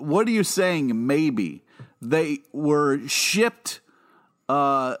 what are you saying? Maybe they were shipped.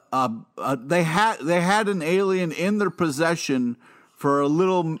 They had an alien in their possession for a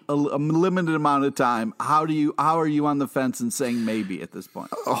limited amount of time. How are you on the fence and saying maybe at this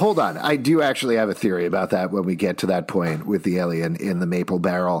point? Hold on. I do actually have a theory about that when we get to that point with the alien in the maple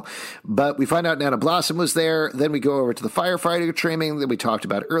barrel. But we find out Nana Blossom was there. Then we go over to the firefighter training that we talked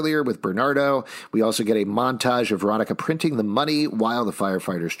about earlier with Bernardo. We also get a montage of Veronica printing the money while the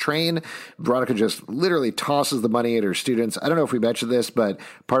firefighters train. Veronica just literally tosses the money at her students. I don't know if we mentioned this, but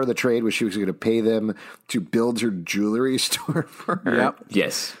part of the trade was she was going to pay them to build her jewelry store for her. Yep.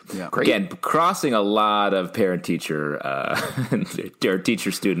 Yes. Yep. Again, crossing a lot of parent-teacher or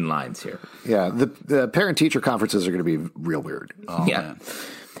teacher-student lines here. Yeah, the parent-teacher conferences are going to be real weird. Oh, yeah. Man.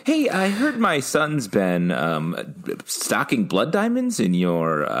 Hey, I heard my son's been stocking blood diamonds in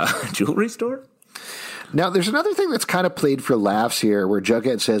your jewelry store. Now, there's another thing that's kind of played for laughs here where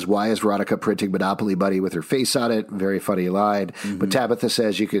Jughead says, why is Veronica printing Monopoly Money with her face on it? Very funny line. Mm-hmm. But Tabitha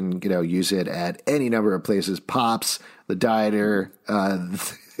says you can, use it at any number of places. Pops, the diner,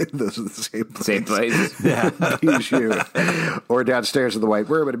 those are the same places. Same place. Or downstairs in the White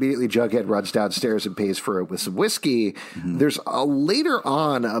Worm. But immediately Jughead runs downstairs and pays for it with some whiskey. Mm-hmm. There's later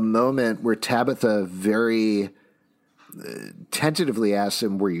on a moment where Tabitha very tentatively asks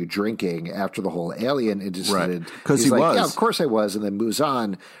him, were you drinking after the whole alien incident? Because he like, was. Yeah, of course I was, and then moves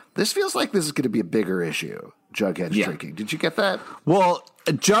on. This feels like this is going to be a bigger issue, Jughead's drinking. Did you get that? Well,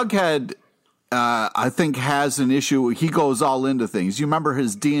 Jughead, I think, has an issue. He goes all into things. You remember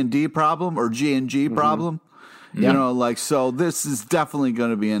his D&D problem or G&G problem? Mm-hmm. So this is definitely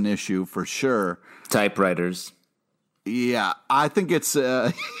going to be an issue for sure. Typewriters. Yeah, I think it's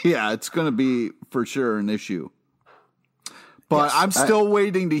it's going to be for sure an issue. But yes, I'm still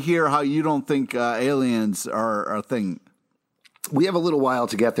waiting to hear how you don't think aliens are a thing. We have a little while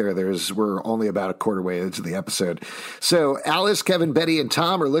to get there. We're only about a quarter way into the episode. So Alice, Kevin, Betty, and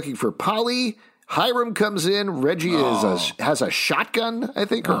Tom are looking for Polly. Hiram comes in. Reggie has a shotgun, I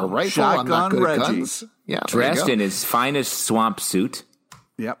think, or a rifle. Shotgun I'm not good at Reggie. guns. Yeah, Dressed in his finest swamp suit.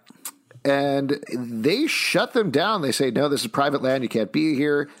 Yep. And they shut them down. They say, no, this is private land. You can't be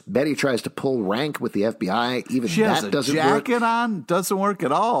here. Betty tries to pull rank with the FBI. Even She has that a doesn't work. jacket on. Doesn't work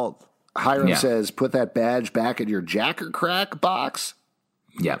at all. Hiram says, put that badge back in your Jack or Crack box.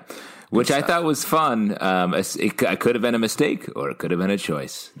 Yeah. Which I thought was fun. It could have been a mistake, or it could have been a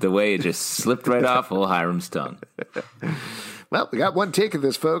choice. The way it just slipped right off old Hiram's tongue. Well, we got one take of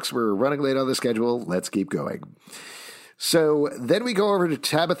this, folks. We're running late on the schedule. Let's keep going. So then we go over to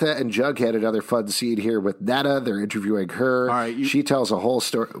Tabitha and Jughead, another fun scene here with Nana. They're interviewing her. All right, she tells a whole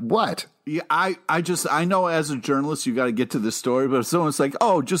story. What? Yeah, I know as a journalist you got to get to the story, but if someone's like,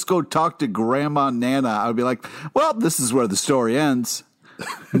 "Oh, just go talk to Grandma Nana," I'd be like, "Well, this is where the story ends."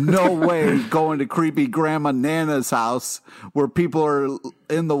 No way going to creepy Grandma Nana's house where people are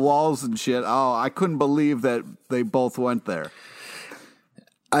in the walls and shit. Oh, I couldn't believe that they both went there.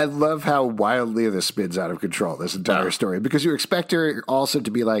 I love how wildly this spins out of control, this entire story, because you expect her also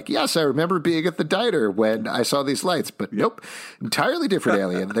to be like, yes, I remember being at the diner when I saw these lights, but nope, entirely different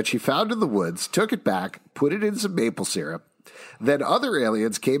alien that she found in the woods, took it back, put it in some maple syrup. Then other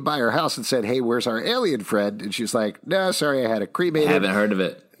aliens came by her house and said, hey, where's our alien friend? And she's like, no, sorry, I had it cremated. Haven't heard of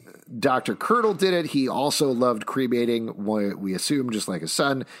it. Dr. Colonel did it. He also loved cremating, we assume, just like his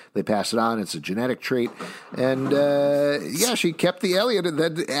son. They pass it on. It's a genetic trait. And, she kept the alien and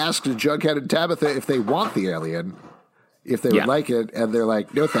then asked Jughead and Tabitha if they want the alien, if they would like it. And they're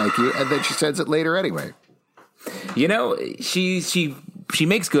like, no, thank you. And then she sends it later anyway. You know, she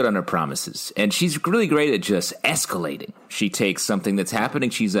makes good on her promises, and she's really great at just escalating. She takes something that's happening,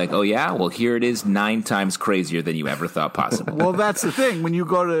 she's like, oh yeah, well here it is 9 times crazier than you ever thought possible. Well, that's the thing. When you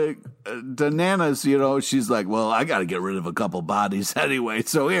go to Nana's, she's like, well, I got to get rid of a couple bodies anyway.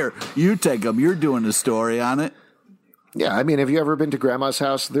 So here, you take them. You're doing a story on it. Yeah, I mean, have you ever been to Grandma's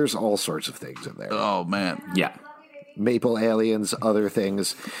house? There's all sorts of things in there. Oh, man. Yeah. Maple aliens, other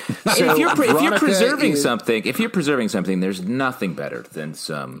things. So if you're preserving something, there's nothing better than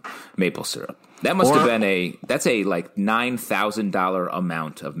some maple syrup. That must have been that's a like $9,000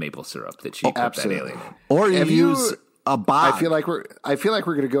 amount of maple syrup that she put that alien in. Or you use a bod. I feel like we're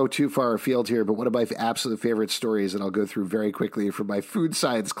going to go too far afield here, but one of my absolute favorite stories, and I'll go through very quickly, from my food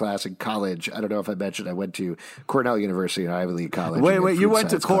science class in college. I don't know if I mentioned I went to Cornell University, an Ivy League college. Wait, you went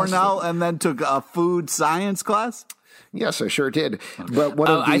to Cornell and then took a food science class? Yes, I sure did. But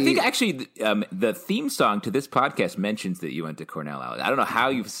I think actually the theme song to this podcast mentions that you went to Cornell. I don't know how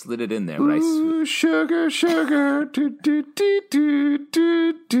you've slid it in there, but Ooh, sugar, sugar, do, do, do, do,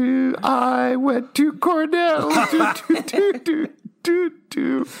 do, do. I went to Cornell. Do, do, do, do, do,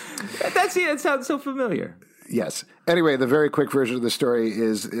 do. That sounds so familiar. Yes. Anyway, the very quick version of the story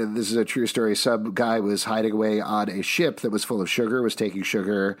is, this is a true story. Some guy was hiding away on a ship that was full of sugar, was taking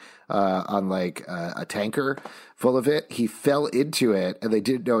sugar on like a tanker full of it. He fell into it, and they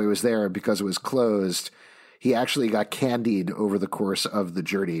didn't know he was there because it was closed. He actually got candied over the course of the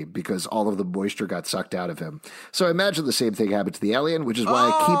journey because all of the moisture got sucked out of him. So I imagine the same thing happened to the alien, which is why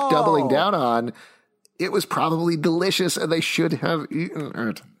I keep doubling down on it was probably delicious, and they should have eaten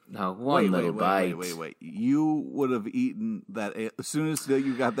it. No, little bite. Wait. You would have eaten that as soon as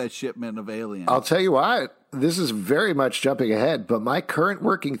you got that shipment of aliens. I'll tell you what, this is very much jumping ahead, but my current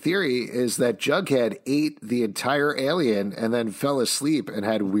working theory is that Jughead ate the entire alien and then fell asleep and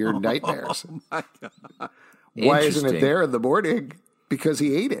had weird nightmares. Oh my God. Why isn't it there in the morning? Because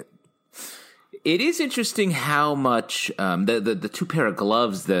he ate it. It is interesting how much the two pair of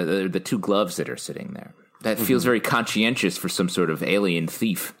gloves, the two gloves that are sitting there, that feels very conscientious for some sort of alien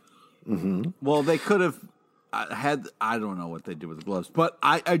thief. Mm-hmm. Well, they could have had, I don't know what they did with the gloves, but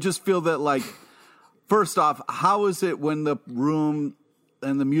I just feel that, like, first off, how is it when the room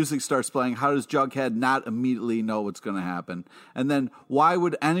and the music starts playing, how does Jughead not immediately know what's going to happen? And then why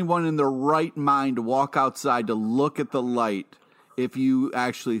would anyone in their right mind walk outside to look at the light if you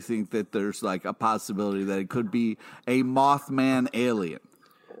actually think that there's like a possibility that it could be a Mothman alien?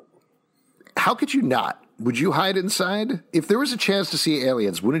 How could you not? Would you hide inside? If there was a chance to see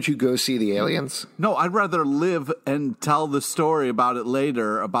aliens, wouldn't you go see the aliens? No, I'd rather live and tell the story about it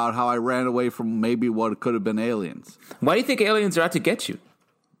later, about how I ran away from maybe what could have been aliens. Why do you think aliens are out to get you?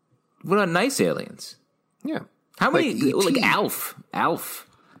 What about nice aliens? Yeah. How many? Like Like Alf. Alf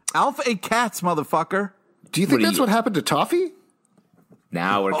ate cats, motherfucker. Do you think that's what happened to Toffee?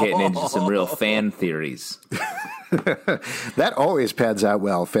 Now we're getting into some real fan theories. That always pans out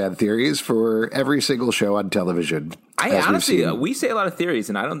well, fan theories, for every single show on television. We say a lot of theories,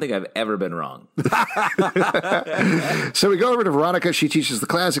 and I don't think I've ever been wrong. So we go over to Veronica. She teaches the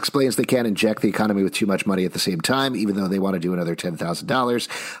class, explains they can't inject the economy with too much money at the same time, even though they want to do another $10,000.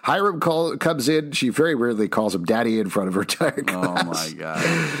 Hiram comes in. She very weirdly calls him daddy in front of her entire class. Oh, my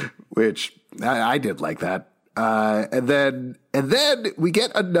God. Which I did like that. And then we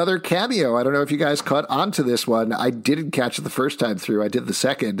get another cameo. I don't know if you guys caught on to this one. I didn't catch it the first time through. I did the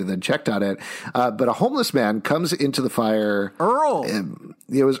second and then checked on it. But a homeless man comes into the fire. Earl.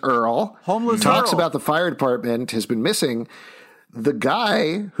 It was Earl. Homeless Talks Earl. about the fire department has been missing. The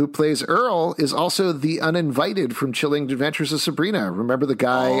guy who plays Earl is also the uninvited from Chilling Adventures of Sabrina. Remember the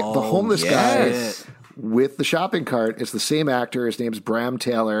guy, the homeless guy with the shopping cart? It's the same actor. His name's Bram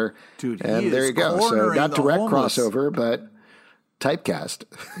Taylor. Dude, and there you go. So not direct crossover, but typecast.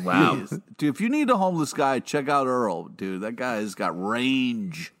 Wow. Dude, if you need a homeless guy, check out Earl. Dude, that guy's got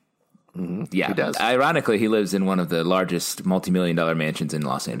range. Mm-hmm. Yeah, he does. Ironically, he lives in one of the largest multi-million-dollar mansions in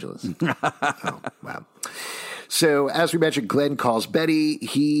Los Angeles. Oh, wow. So, as we mentioned, Glenn calls Betty.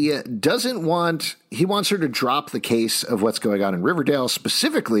 He wants her to drop the case of what's going on in Riverdale,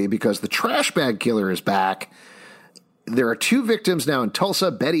 specifically because the trash bag killer is back. There are 2 victims now in Tulsa.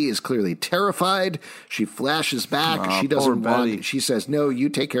 Betty is clearly terrified. She flashes back. She doesn't want. She says, "No, you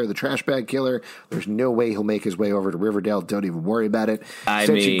take care of the trash bag killer. There's no way he'll make his way over to Riverdale. Don't even worry about it."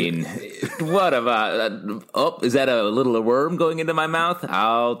 What about? Is that a little worm going into my mouth?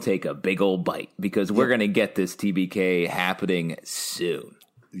 I'll take a big old bite because we're going to get this TBK happening soon.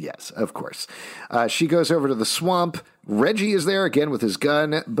 Yes, of course. She goes over to the swamp. Reggie is there again with his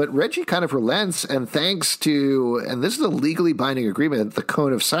gun, but Reggie kind of relents, and thanks to, and this is a legally binding agreement, the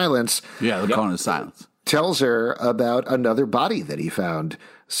Cone of Silence. Yeah, the Cone of Silence. Tells her about another body that he found.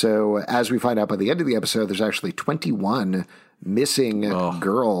 So as we find out by the end of the episode, there's actually 21 missing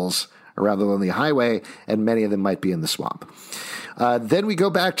girls around the Lonely Highway, and many of them might be in the swamp. Then we go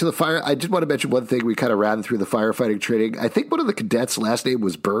back to the fire. I did want to mention one thing. We kind of ran through the firefighting training. I think one of the cadets' last name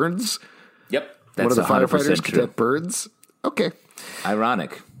was Burns. Yep. One of the firefighters, Cadet Burns. Okay.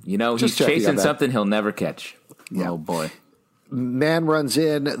 Ironic. You know, Just he's chasing something he'll never catch. Yeah. Oh, boy. Man runs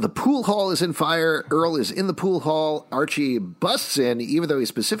in. The pool hall is in fire. Earl is in the pool hall. Archie busts in, even though he's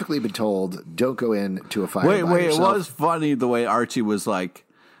specifically been told, don't go into a fire by yourself. It was funny the way Archie was like,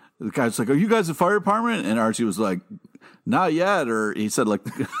 the guy's like, "Are you guys a fire department?" And Archie was like, "Not yet," or he said, like,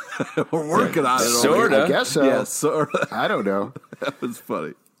 "We're working on it." Sorta. I guess so. Yeah, sorta. I don't know. That was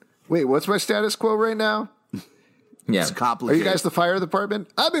funny. Wait, what's my status quo right now? Yeah. It's Are complicated. you guys the fire department?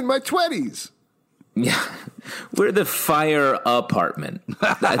 I'm in my 20s. Yeah. We're the fire apartment.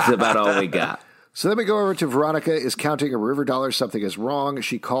 That's about all we got. So then we go over to Veronica is counting a river dollar. Something is wrong.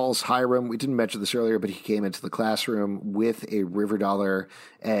 She calls Hiram. We didn't mention this earlier, but he came into the classroom with a river dollar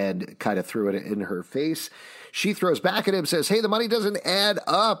and kind of threw it in her face. She throws back at him, says, "Hey, the money doesn't add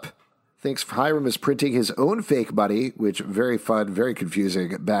up." Thinks Hiram is printing his own fake money, which very fun, very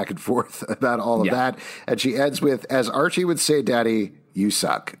confusing, back and forth about all of that. And she ends with, "As Archie would say, Daddy, you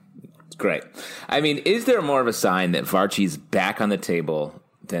suck." Great. I mean, is there more of a sign that Varchie's back on the table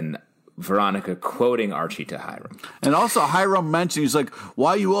than Veronica quoting Archie to Hiram? And also Hiram mentioned, he's like,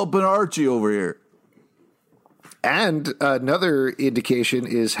 "Why you helping Archie over here?" And another indication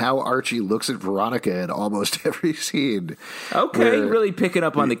is how Archie looks at Veronica in almost every scene. Okay, really picking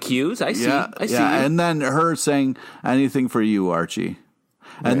up on the cues. I see. I see. And then her saying, "Anything for you, Archie."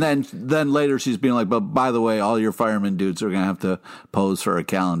 And then later she's being like, "But by the way, all your fireman dudes are going to have to pose for a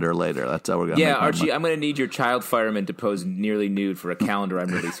calendar later. That's how we're going to make Archie, money." I'm going to need your child fireman to pose nearly nude for a calendar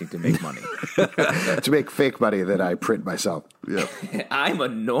I'm releasing to make money. To make fake money that I print myself. Yeah. I'm a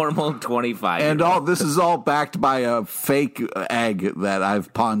normal 25. And this is all backed by a fake egg that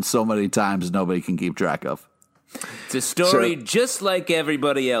I've pawned so many times nobody can keep track of. It's a story just like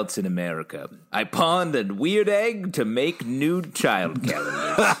everybody else in America. I pawned a weird egg to make nude child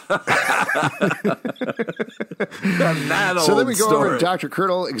calendars. So then we go over, Dr.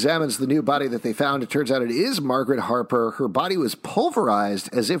 Colonel examines the new body that they found. It turns out it is Margaret Harper. Her body was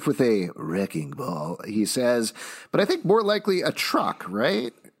pulverized as if with a wrecking ball, he says. But I think more likely a truck,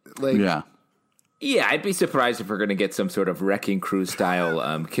 right? Yeah, I'd be surprised if we're going to get some sort of Wrecking Crew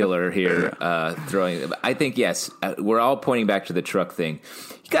style killer here throwing. I think, yes, we're all pointing back to the truck thing.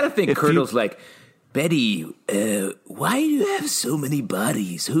 You got to think Colonel's like, "Betty, why do you have so many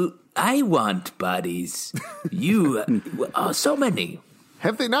bodies? I want bodies. You, so many."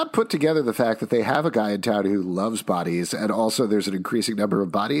 Have they not put together the fact that they have a guy in town who loves bodies and also there's an increasing number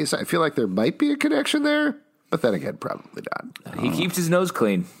of bodies? I feel like there might be a connection there, but then again, probably not. He keeps his nose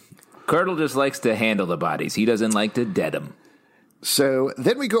clean. Curdle just likes to handle the bodies. He doesn't like to dead them. So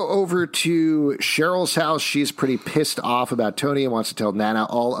then we go over to Cheryl's house. She's pretty pissed off about Tony and wants to tell Nana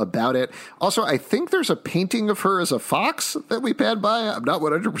all about it. Also, I think there's a painting of her as a fox that we panned by. I'm not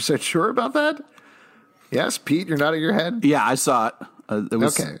 100% sure about that. Yes, Pete, you're nodding your head? Yeah, I saw it.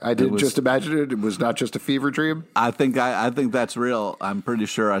 Okay, I didn't just imagine it. It was not just a fever dream. I think that's real. I'm pretty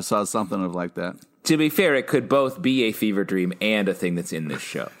sure I saw something of like that. To be fair, it could both be a fever dream and a thing that's in this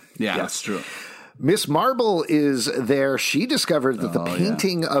show. Yeah, that's true. Miss Marble is there. She discovered that the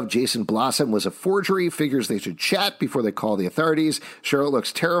painting of Jason Blossom was a forgery, figures they should chat before they call the authorities. Cheryl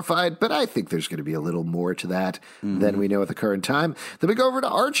looks terrified, but I think there's going to be a little more to that than we know at the current time. Then we go over to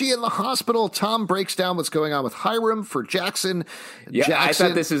Archie in the hospital. Tom breaks down what's going on with Hiram for Jackson. Yeah, Jackson, I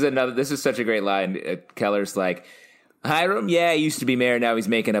thought this is such a great line. Keller's like, Hiram, yeah, he used to be mayor. Now he's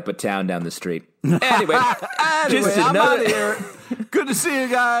making up a town down the street. Anyway, I'm out of here. Good to see you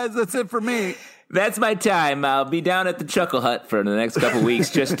guys. That's it for me. That's my time. I'll be down at the Chuckle Hut for the next couple weeks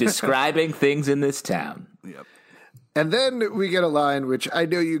just describing things in this town. Yep. And then we get a line, which I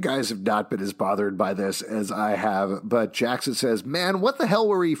know you guys have not been as bothered by this as I have, but Jackson says, man, what the hell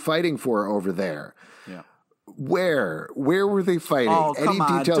were we fighting for over there? Yeah. Where were they fighting? Oh, Any come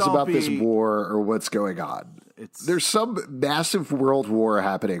on, details don't about be- this war or what's going on? There's some massive world war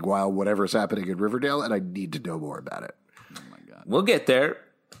happening while whatever's happening in Riverdale, and I need to know more about it. Oh, my God. We'll get there.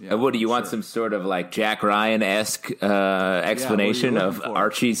 Yeah, what do you want? Some sort of like Jack Ryan-esque explanation of for?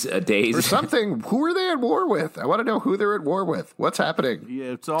 Archie's days? Or something. Who are they at war with? I want to know who they're at war with. What's happening? Yeah,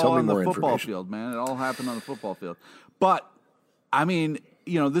 it's all Tell me on the more football information. field, man. It all happened on the football field. But, I mean,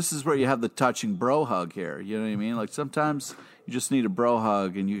 this is where you have the touching bro hug here. You know what I mean? Like, sometimes you just need a bro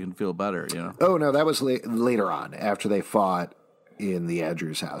hug and you can feel better, Oh, no, that was later on, after they fought in the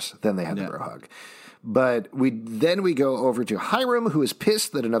Andrews house. Then they had the bro hug. But we go over to Hiram, who is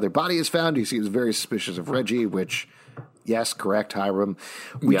pissed that another body is found. He seems very suspicious of Reggie, which, yes, correct, Hiram.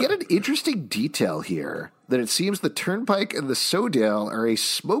 We get an interesting detail here that it seems the Turnpike and the Sodale are a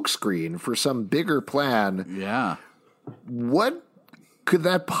smokescreen for some bigger plan. Yeah. What could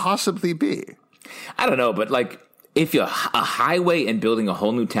that possibly be? I don't know, but like, if you're a highway and building a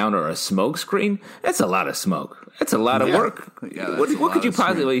whole new town or a smoke screen, that's a lot of smoke. That's a lot of work. Yeah, what could you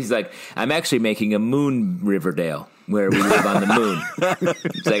possibly? He's like, I'm actually making a moon Riverdale where we live on the moon.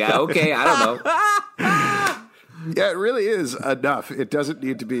 It's like, okay, I don't know. Yeah, it really is enough. It doesn't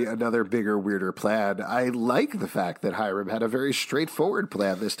need to be another bigger, weirder plan. I like the fact that Hiram had a very straightforward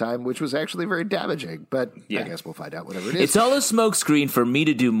plan this time, which was actually very damaging. But I guess we'll find out whatever it is. It's all a smoke screen for me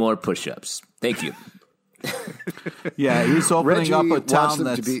to do more push-ups. Thank you. Yeah, he's opening Reggie up a wants town them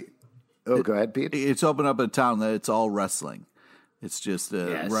that's... to be. Oh, go ahead, Pete. It's opened up a town that it's all wrestling. It's just a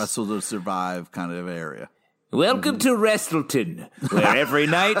Yes. wrestle to survive kind of area. Welcome to Wrestleton, where every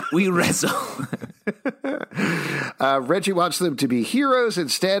night we wrestle. Reggie wants them to be heroes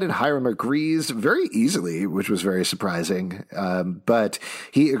instead, and Hiram agrees very easily, which was very surprising. But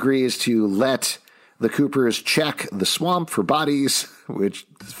he agrees to let the Coopers check the swamp for bodies, which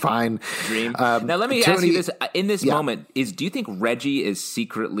is fine. Dream. Now, let me ask Tony- you this. In this moment, do you think Reggie is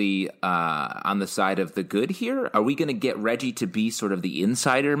secretly on the side of the good here? Are we going to get Reggie to be sort of the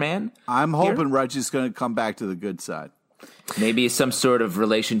insider man? I'm hoping Reggie's going to come back to the good side. Maybe some sort of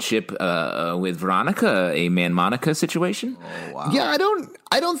relationship with Veronica, a man-Monica situation? Oh, wow. Yeah,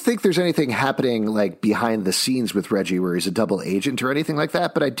 I don't think there's anything happening like behind the scenes with Reggie where he's a double agent or anything like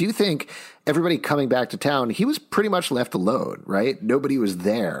that. But I do think everybody coming back to town, he was pretty much left alone, right? Nobody was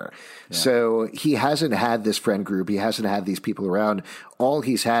there. Yeah. So he hasn't had this friend group. He hasn't had these people around. All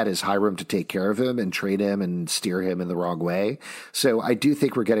he's had is Hiram to take care of him and train him and steer him in the wrong way. So I do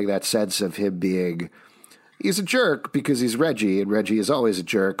think we're getting that sense of him being... He's a jerk because he's Reggie, and Reggie is always a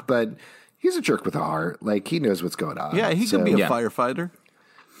jerk, but he's a jerk with a heart. Like, he knows what's going on. Yeah, he can be a firefighter.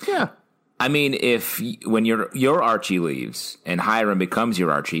 Yeah. I mean, when your Archie leaves and Hiram becomes your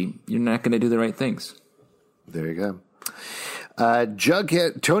Archie, you're not going to do the right things. There you go.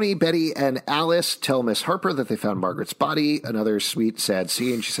 Jughead, Tony, Betty, and Alice tell Miss Harper that they found Margaret's body. Another sweet, sad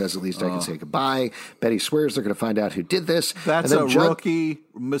scene. She says, at least I can say goodbye. Betty swears they're going to find out who did this. That's a rookie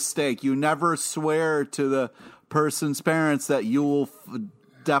mistake. You never swear to the person's parents that you will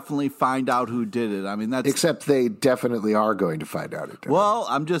definitely find out who did it. I mean, that's... Except they definitely are going to find out who did it. Well,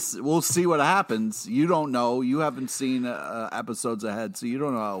 we'll see what happens. You don't know. You haven't seen episodes ahead, so you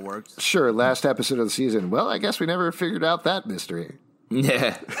don't know how it works. Sure, last episode of the season. Well, I guess we never figured out that mystery.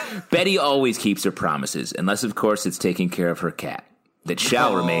 Yeah. Betty always keeps her promises, unless, of course, it's taking care of her cat that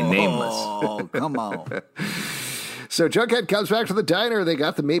shall remain nameless. Oh, come on. So Jughead comes back to the diner. They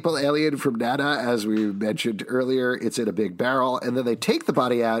got the maple alien from Nana, as we mentioned earlier. It's in a big barrel, and then they take the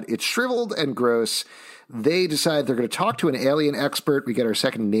body out. It's shriveled and gross. They decide they're going to talk to an alien expert. We get our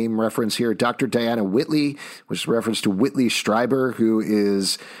second name reference here, Dr. Diana Whitley, which is a reference to Whitley Strieber, who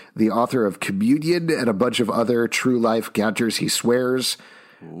is the author of Communion and a bunch of other true-life encounters. He swears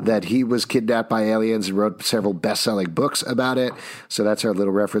that he was kidnapped by aliens and wrote several best-selling books about it. So that's our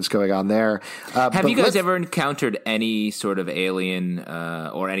little reference going on there. Have you guys ever encountered any sort of alien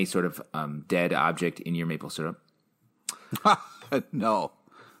or any sort of dead object in your maple syrup? No.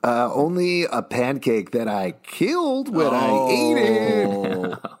 Only a pancake that I killed when I ate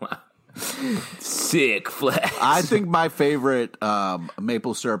it. Sick flex. I think my favorite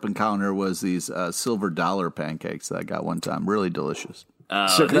maple syrup encounter was these silver dollar pancakes that I got one time. Really delicious.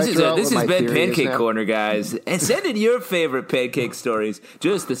 So this has been Pancake Corner, guys. And send in your favorite pancake stories,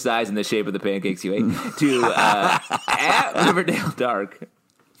 just the size and the shape of the pancakes you ate, to at Riverdale Dark.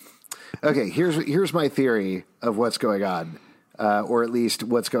 Okay, here's my theory of what's going on, or at least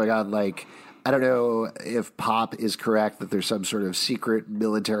what's going on. Like, I don't know if Pop is correct that there's some sort of secret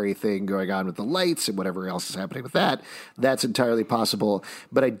military thing going on with the lights and whatever else is happening with that. That's entirely possible.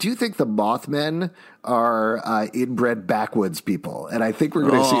 But I do think the Mothmen are inbred backwoods people. And I think we're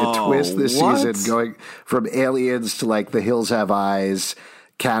going to see a twist this season going from aliens to like the Hills Have Eyes,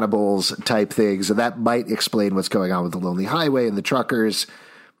 cannibals type things. And that might explain what's going on with the Lonely Highway and the truckers.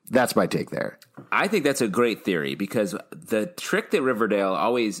 That's my take there. I think that's a great theory because the trick that Riverdale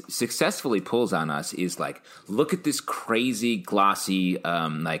always successfully pulls on us is like, look at this crazy, glossy,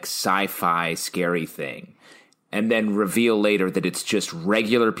 like sci-fi scary thing, and then reveal later that it's just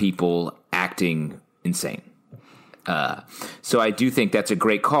regular people acting insane. So I do think that's a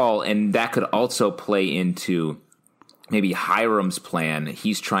great call, and that could also play into maybe Hiram's plan.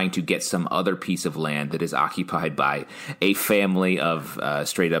 He's trying to get some other piece of land that is occupied by a family of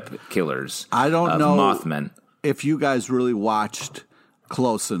straight-up killers. I don't know Mothmen. If you guys really watched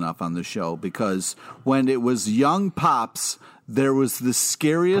close enough on the show, because when it was young Pops, there was the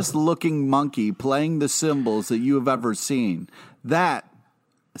scariest-looking monkey playing the cymbals that you have ever seen. That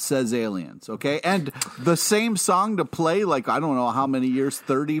says aliens, okay? And the same song to play, like, I don't know how many years,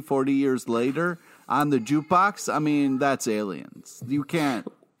 30, 40 years later, on the jukebox, I mean, that's aliens. You can't.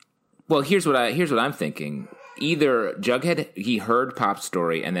 Well, here's what I'm thinking. Either Jughead, he heard Pop's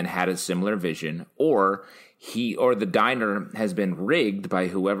story and then had a similar vision, or the diner has been rigged by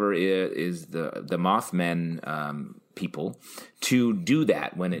whoever is the Mothmen people to do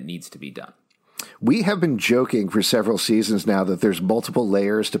that when it needs to be done. We have been joking for several seasons now that there's multiple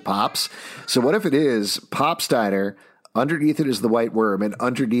layers to Pops. So what if it is Pop's Diner? Underneath it is the White Worm, and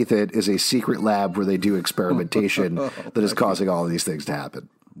underneath it is a secret lab where they do experimentation that is causing all of these things to happen.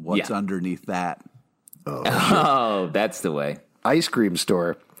 What's underneath that? Oh, that's the way. Ice cream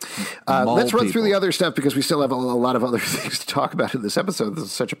store. Let's run through the other stuff because we still have a lot of other things to talk about in this episode. This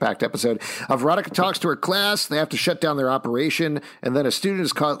is such a packed episode. Veronica talks to her class. They have to shut down their operation. And then a student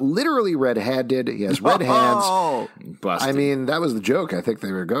is caught literally red-handed. He has red hands. Busted. I mean, that was the joke I think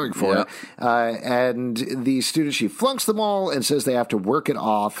they were going for. Yeah. And the student, she flunks them all and says they have to work it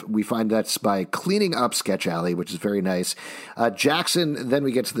off. We find that's by cleaning up Sketch Alley, which is very nice. Jackson, then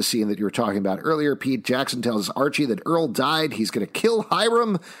we get to the scene that you were talking about earlier, Pete. Jackson tells Archie that Earl died. He's going to kill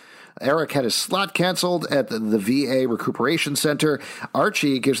Hiram. Eric had his slot canceled at the VA Recuperation Center.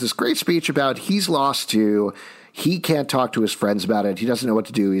 Archie gives this great speech about he's lost too. He can't talk to his friends about it. He doesn't know what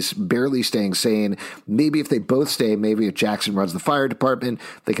to do. He's barely staying sane. Maybe if they both stay, maybe if Jackson runs the fire department,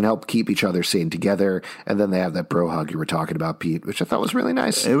 they can help keep each other sane together. And then they have that bro hug you were talking about, Pete, which I thought was really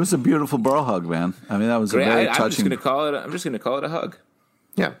nice. It was a beautiful bro hug, man. I mean, that was great. A very touching. I'm just going to call it a hug.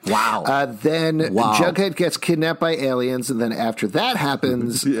 Yeah. Wow. Then Jughead gets kidnapped by aliens, and then after that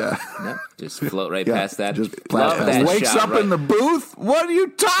happens, just float right past that. Just blast past that. Wakes up in the booth. What are you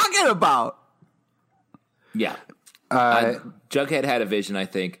talking about? Yeah. Jughead had a vision, I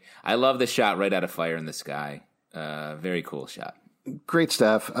think. I love the shot right out of Fire in the Sky. Very cool shot. Great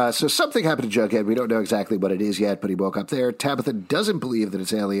stuff. So something happened to Jughead. We don't know exactly what it is yet, but he woke up there. Tabitha doesn't believe that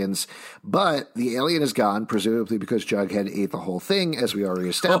it's aliens, but the alien is gone, presumably because Jughead ate the whole thing, as we already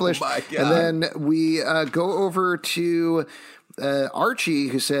established. Oh my God. And then we go over to Archie,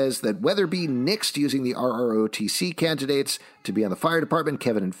 who says that Weatherby nixed using the RROTC candidates to be on the fire department.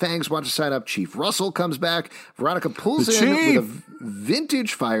 Kevin and Fangs want to sign up. Chief Russell comes back. Veronica pulls in with a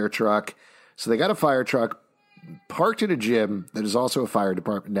vintage fire truck. So they got a fire truck parked in a gym that is also a fire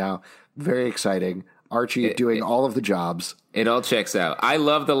department now. Very exciting. Archie doing all of the jobs. It all checks out. I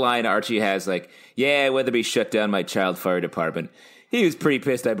love the line Archie has, like, yeah, Weatherby shut down my child fire department. He was pretty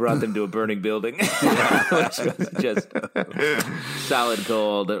pissed I brought them to a burning building, which was just solid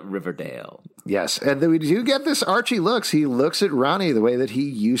gold Riverdale. Yes, and then we do get this Archie looks. He looks at Ronnie the way that he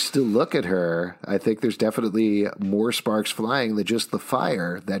used to look at her. I think there's definitely more sparks flying than just the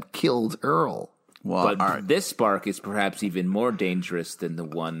fire that killed Earl. Well, But this spark is perhaps even more dangerous than the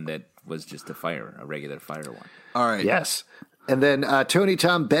one that was just a regular fire one. all right. Yes. And then Tony,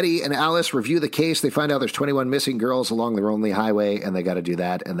 Tom, Betty, and Alice review the case. They find out there's 21 missing girls along the only highway, and they got to do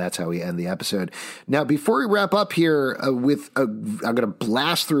that, and that's how we end the episode. Now, before we wrap up here, I'm going to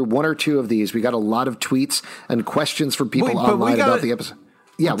blast through one or two of these. We got a lot of tweets and questions from people online about the episode.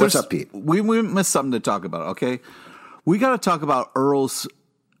 Yeah, what's up, Pete? We missed something to talk about, okay? We got to talk about Earl's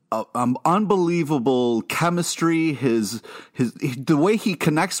unbelievable chemistry, the way he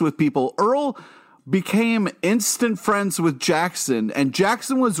connects with people. Earl became instant friends with Jackson, and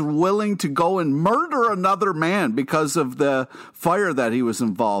Jackson was willing to go and murder another man because of the fire that he was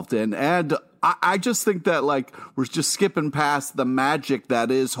involved in. And I just think that, like, we're just skipping past the magic that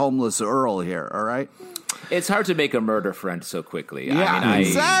is homeless Earl here, all right? It's hard to make a murder friend so quickly. Yeah,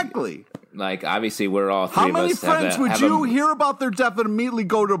 exactly. Like, obviously, we're all three How of many us friends would you hear about their death and immediately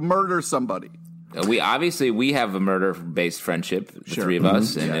go to murder somebody? We have a murder-based friendship, the three of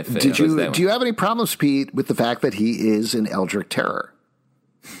us. And if do you have any problems, Pete, with the fact that he is an Eldritch Terror?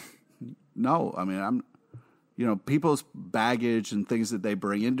 No, I mean, people's baggage and things that they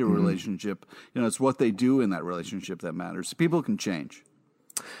bring into a relationship, it's what they do in that relationship that matters. People can change.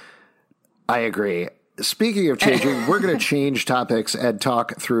 I agree. Speaking of changing, we're going to change topics and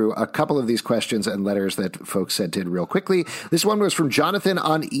talk through a couple of these questions and letters that folks sent in real quickly. This one was from Jonathan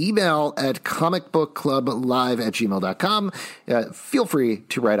on email at comicbookclublive@gmail.com. Feel free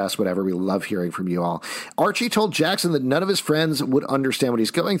to write us whatever. We love hearing from you all. Archie told Jackson that none of his friends would understand what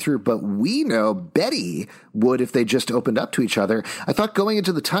he's going through, but we know Betty would if they just opened up to each other. I thought going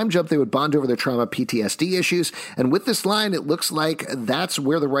into the time jump, they would bond over their trauma PTSD issues. And with this line, it looks like that's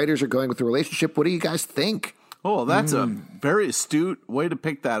where the writers are going with the relationship. What do you guys think? Oh, that's a very astute way to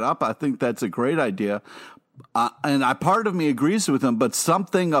pick that up. I think that's a great idea. And part of me agrees with him, but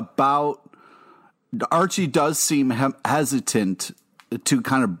something about Archie does seem hesitant to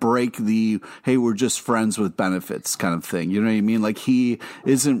kind of break the, hey, we're just friends with benefits kind of thing. You know what I mean? Like, he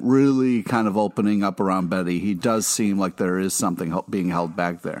isn't really kind of opening up around Betty. He does seem like there is something being held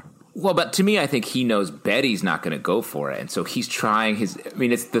back there. Well, but to me, I think he knows Betty's not going to go for it. And so he's trying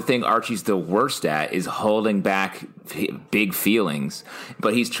it's the thing Archie's the worst at is holding back big feelings.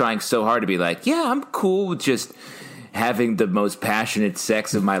 But he's trying so hard to be like, yeah, I'm cool with just having the most passionate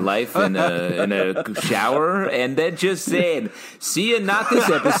sex of my life in a shower. And then just saying, see you not this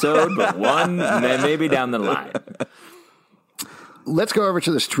episode, but one maybe down the line. Let's go over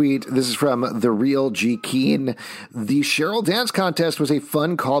to this tweet. This is from The Real G. Keen. The Cheryl Dance Contest was a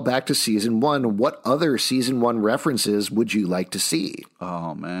fun callback to Season 1. What other Season 1 references would you like to see?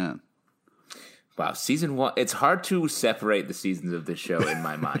 Oh, man. Wow, Season 1. It's hard to separate the seasons of this show in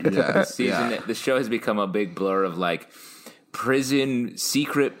my mind. The show has become a big blur of, like,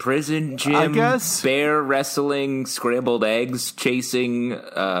 secret prison gym, I guess. Bear wrestling, scrambled eggs chasing,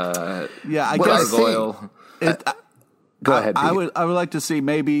 gargoyle. Go ahead, Pete. I would like to see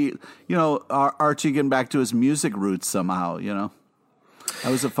maybe, Archie getting back to his music roots somehow, That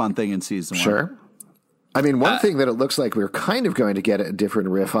was a fun thing in Season 1. Sure. I mean, one thing that it looks like we're kind of going to get a different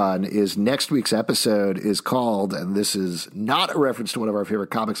riff on is next week's episode is called, and this is not a reference to one of our favorite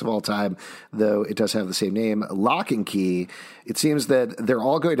comics of all time, though it does have the same name, Lock and Key. It seems that they're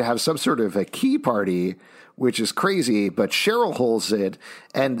all going to have some sort of a key party, which is crazy, but Cheryl holds it,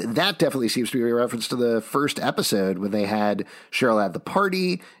 and that definitely seems to be a reference to the first episode when they had Cheryl at the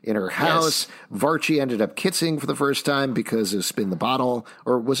party in her house. Yes. Varchi ended up kissing for the first time because of Spin the Bottle,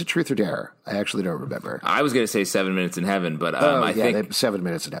 or was it Truth or Dare? I actually don't remember. I was going to say 7 Minutes in Heaven, but I think 7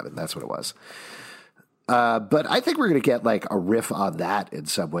 Minutes in Heaven, that's what it was. But I think we're going to get like a riff on that in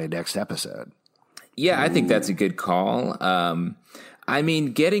some way next episode. Yeah, I think that's a good call.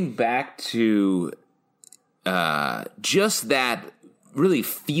 Getting back to just that, really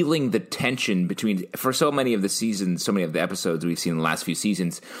feeling the tension between, for so many of the seasons, so many of the episodes we've seen in the last few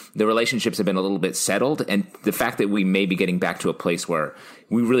seasons, the relationships have been a little bit settled, and the fact that we may be getting back to a place where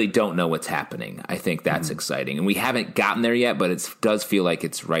we really don't know what's happening, I think that's exciting. And we haven't gotten there yet, but it does feel like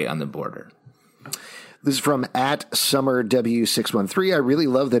it's right on the border. This is from @SummerW613. I really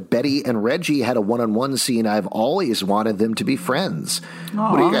love that Betty and Reggie had a one-on-one scene. I've always wanted them to be friends.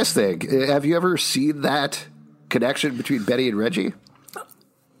 Aww. What do you guys think? Have you ever seen that connection between Betty and Reggie?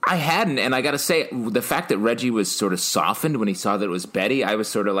 I hadn't, and I got to say, the fact that Reggie was sort of softened when he saw that it was Betty, I was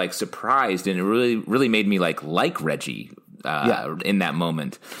sort of like surprised, and it really, really made me like Reggie in that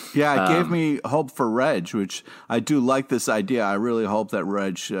moment. Yeah, it gave me hope for Reg, which I do like this idea. I really hope that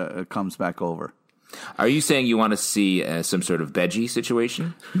Reg comes back over. Are you saying you want to see some sort of Veggie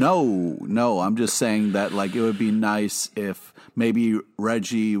situation? No. I'm just saying that like it would be nice if maybe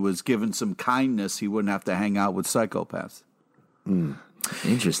Reggie was given some kindness. He wouldn't have to hang out with psychopaths.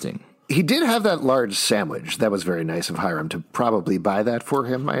 Interesting. He did have that large sandwich. That was very nice of Hiram to probably buy that for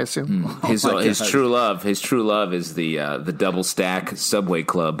him, I assume. His true love is the double stack Subway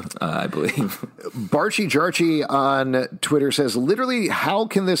Club, I believe. Barchi Jarchi on Twitter says, literally, how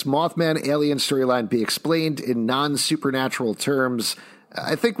can this Mothman alien storyline be explained in non-supernatural terms?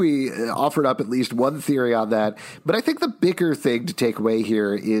 I think we offered up at least one theory on that, but I think the bigger thing to take away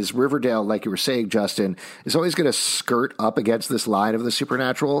here is Riverdale, like you were saying, Justin, is always going to skirt up against this line of the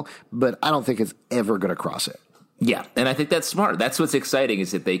supernatural, but I don't think it's ever going to cross it. Yeah, and I think that's smart. That's what's exciting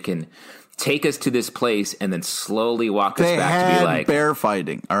is that they can take us to this place and then slowly walk us back to be like bear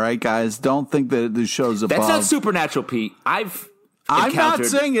fighting. All right, guys, don't think that the show's above. That's not supernatural, Pete. I'm not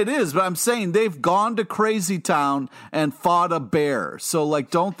saying it is, but I'm saying they've gone to Crazy Town and fought a bear. So,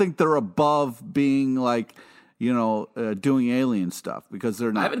 like, don't think they're above being, like, doing alien stuff because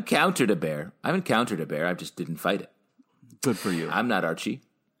they're not. I haven't encountered a bear. I just didn't fight it. Good for you. I'm not Archie.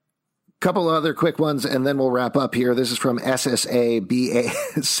 Couple other quick ones, and then we'll wrap up here. This is from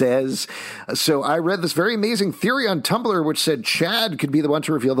SSABA says, so I read this very amazing theory on Tumblr, which said Chad could be the one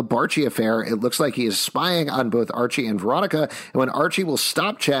to reveal the Barchi affair. It looks like he is spying on both Archie and Veronica, and when Archie will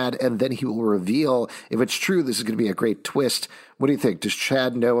stop Chad, and then he will reveal. If it's true, this is going to be a great twist. What do you think? Does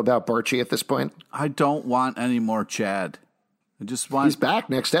Chad know about Barchi at this point? I don't want any more Chad. I just want. He's back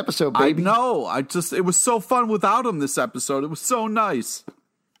next episode, baby. I know. It was so fun without him this episode. It was so nice.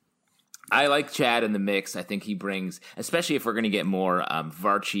 I like Chad in the mix. I think he brings, especially if we're going to get more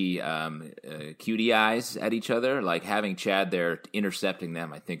Varchi cutie eyes at each other, like having Chad there intercepting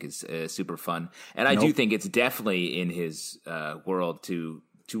them, I think is super fun. And I do think it's definitely in his world to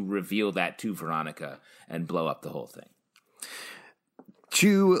reveal that to Veronica and blow up the whole thing.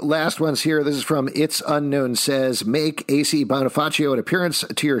 Two last ones here. This is from It's Unknown Says, make AC Bonifacio an appearance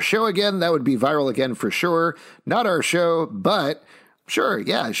to your show again. That would be viral again for sure. Not our show, but... Sure,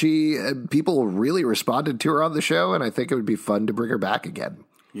 yeah, people really responded to her on the show, and I think it would be fun to bring her back again.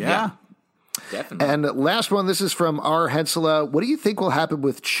 Yeah. Definitely. And last one, this is from R. Hensela. What do you think will happen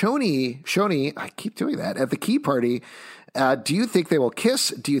with Shoni, I keep doing that, at the Key Party? Do you think they will kiss?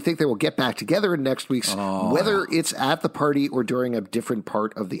 Do you think they will get back together in next week's, whether it's at the party or during a different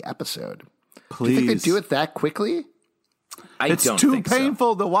part of the episode? Please. Do you think they do it that quickly? It's too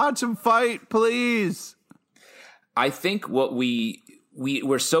painful to watch them fight, please. I think what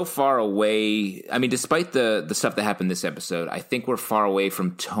we're so far away. I mean, despite the stuff that happened this episode, I think we're far away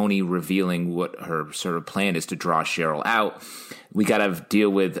from Tony revealing what her sort of plan is to draw Cheryl out. We got to deal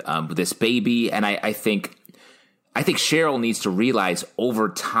with this baby, and I think Cheryl needs to realize over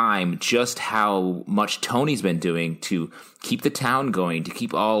time just how much Tony's been doing to keep the town going, to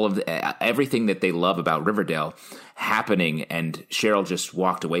keep all of everything that they love about Riverdale happening, and Cheryl just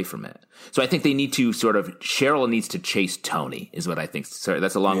walked away from it. So I think they need to Cheryl needs to chase Tony, is what I think. Sorry,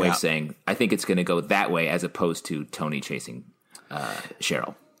 that's a long way of saying I think it's going to go that way as opposed to Tony chasing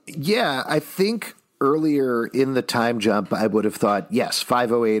Cheryl. Yeah, I think earlier in the time jump, I would have thought, yes,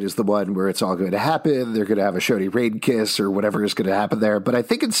 508 is the one where it's all going to happen. They're going to have a Shoni Rain kiss or whatever is going to happen there. But I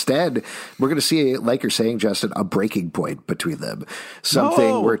think instead, we're going to see, like you're saying, Justin, a breaking point between them.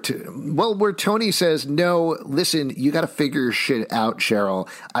 Something where Tony says, no, listen, you got to figure shit out, Cheryl.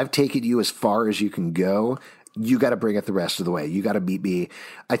 I've taken you as far as you can go. You got to bring it the rest of the way. You got to meet me.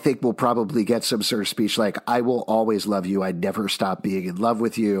 I think we'll probably get some sort of speech like, I will always love you. I'd never stop being in love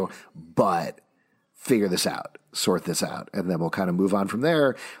with you, but figure this out, sort this out, and then we'll kind of move on from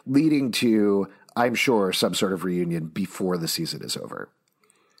there, leading to, I'm sure, some sort of reunion before the season is over.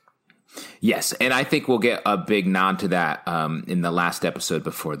 Yes, and I think we'll get a big nod to that in the last episode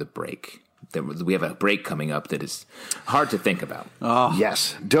before the break. We have a break coming up that is hard to think about. Oh.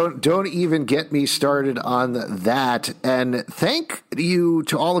 Yes. Don't even get me started on that. And thank you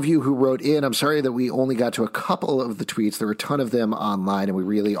to all of you who wrote in. I'm sorry that we only got to a couple of the tweets. There were a ton of them online, and we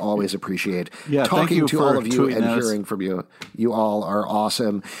really always appreciate talking to all of you and hearing from you. You all are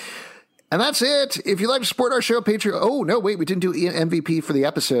awesome. And that's it. If you'd like to support our show, Patreon. Oh, no, wait, we didn't do MVP for the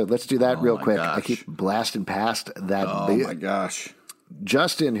episode. Let's do that real quick. Gosh. I keep blasting past that. Oh, my gosh.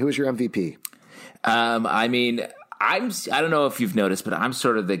 Justin, who is your MVP? I mean, I don't know if you've noticed, but I'm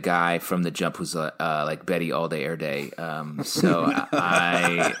sort of the guy from The Jump who's like Betty all day, every day. So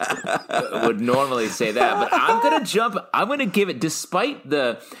I would normally say that, but I'm going to give it, despite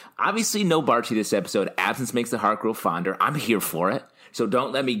obviously no Barchi this episode, absence makes the heart grow fonder. I'm here for it. So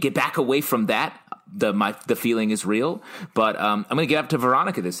don't let me get back away from that. The feeling is real, but I'm going to get up to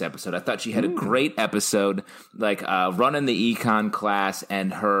Veronica this episode. I thought she had a great episode, like running the econ class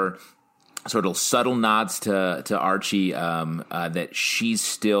and her sort of subtle nods to Archie that she's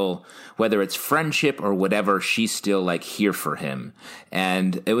still, whether it's friendship or whatever, she's still like here for him,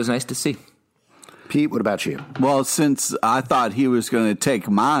 and it was nice to see. Pete, what about you? Well, since I thought he was going to take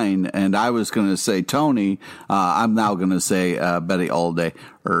mine and I was going to say Tony, I'm now going to say Betty all day,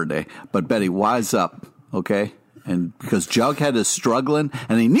 But Betty, wise up, okay? And because Jughead is struggling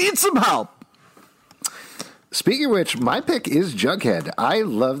and he needs some help. Speaking of which, my pick is Jughead. I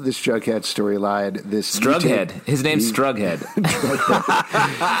love this Jughead storyline. This Strughead. His name's Strughead.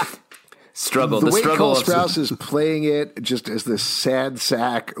 The way Cole Sprouse is playing it just as this sad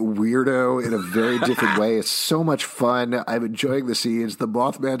sack weirdo in a very different way. It's so much fun. I'm enjoying the scenes. The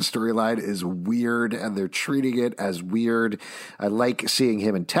Mothman storyline is weird, and they're treating it as weird. I like seeing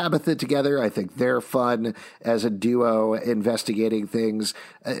him and Tabitha together. I think they're fun as a duo investigating things.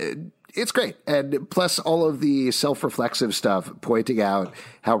 It's great. And plus all of the self-reflexive stuff, pointing out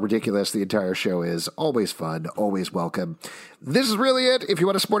how ridiculous the entire show is. Always fun, always welcome. This is really it. If you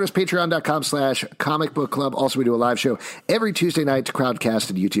want to support us, patreon.com/Comic Book Club. Also, we do a live show every Tuesday night to Crowdcast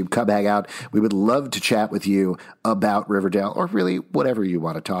and YouTube. Come hang out. We would love to chat with you about Riverdale, or really whatever you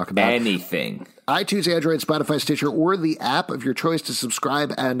want to talk about. Anything. iTunes, Android, Spotify, Stitcher, or the app of your choice to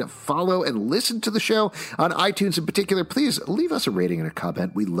subscribe and follow and listen to the show. On iTunes in particular, please leave us a rating and a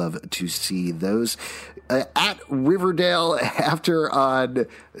comment. We love to see those. At Riverdale After on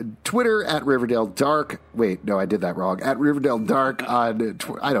Twitter, at Riverdale Dark. Wait, no, I did that wrong. At Riverdale Dark on,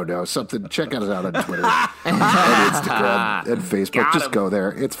 I don't know, something. Check us out on Twitter and Instagram and Facebook. Just go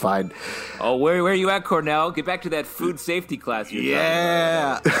there. It's fine. Oh, where are you at, Cornell? Get back to that food safety class you're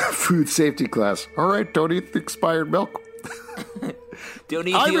talking about. Food safety class. All right, don't eat the expired milk. Don't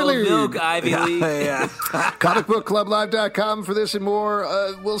eat the old milk, Ivy League. ComicBookClubLive.com for this and more.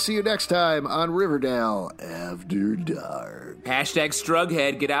 We'll see you next time on Riverdale After Dark. Hashtag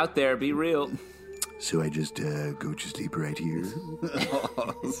Strughead. Get out there. Be real. So I just go to sleep right here?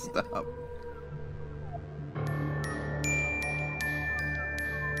 Oh, stop.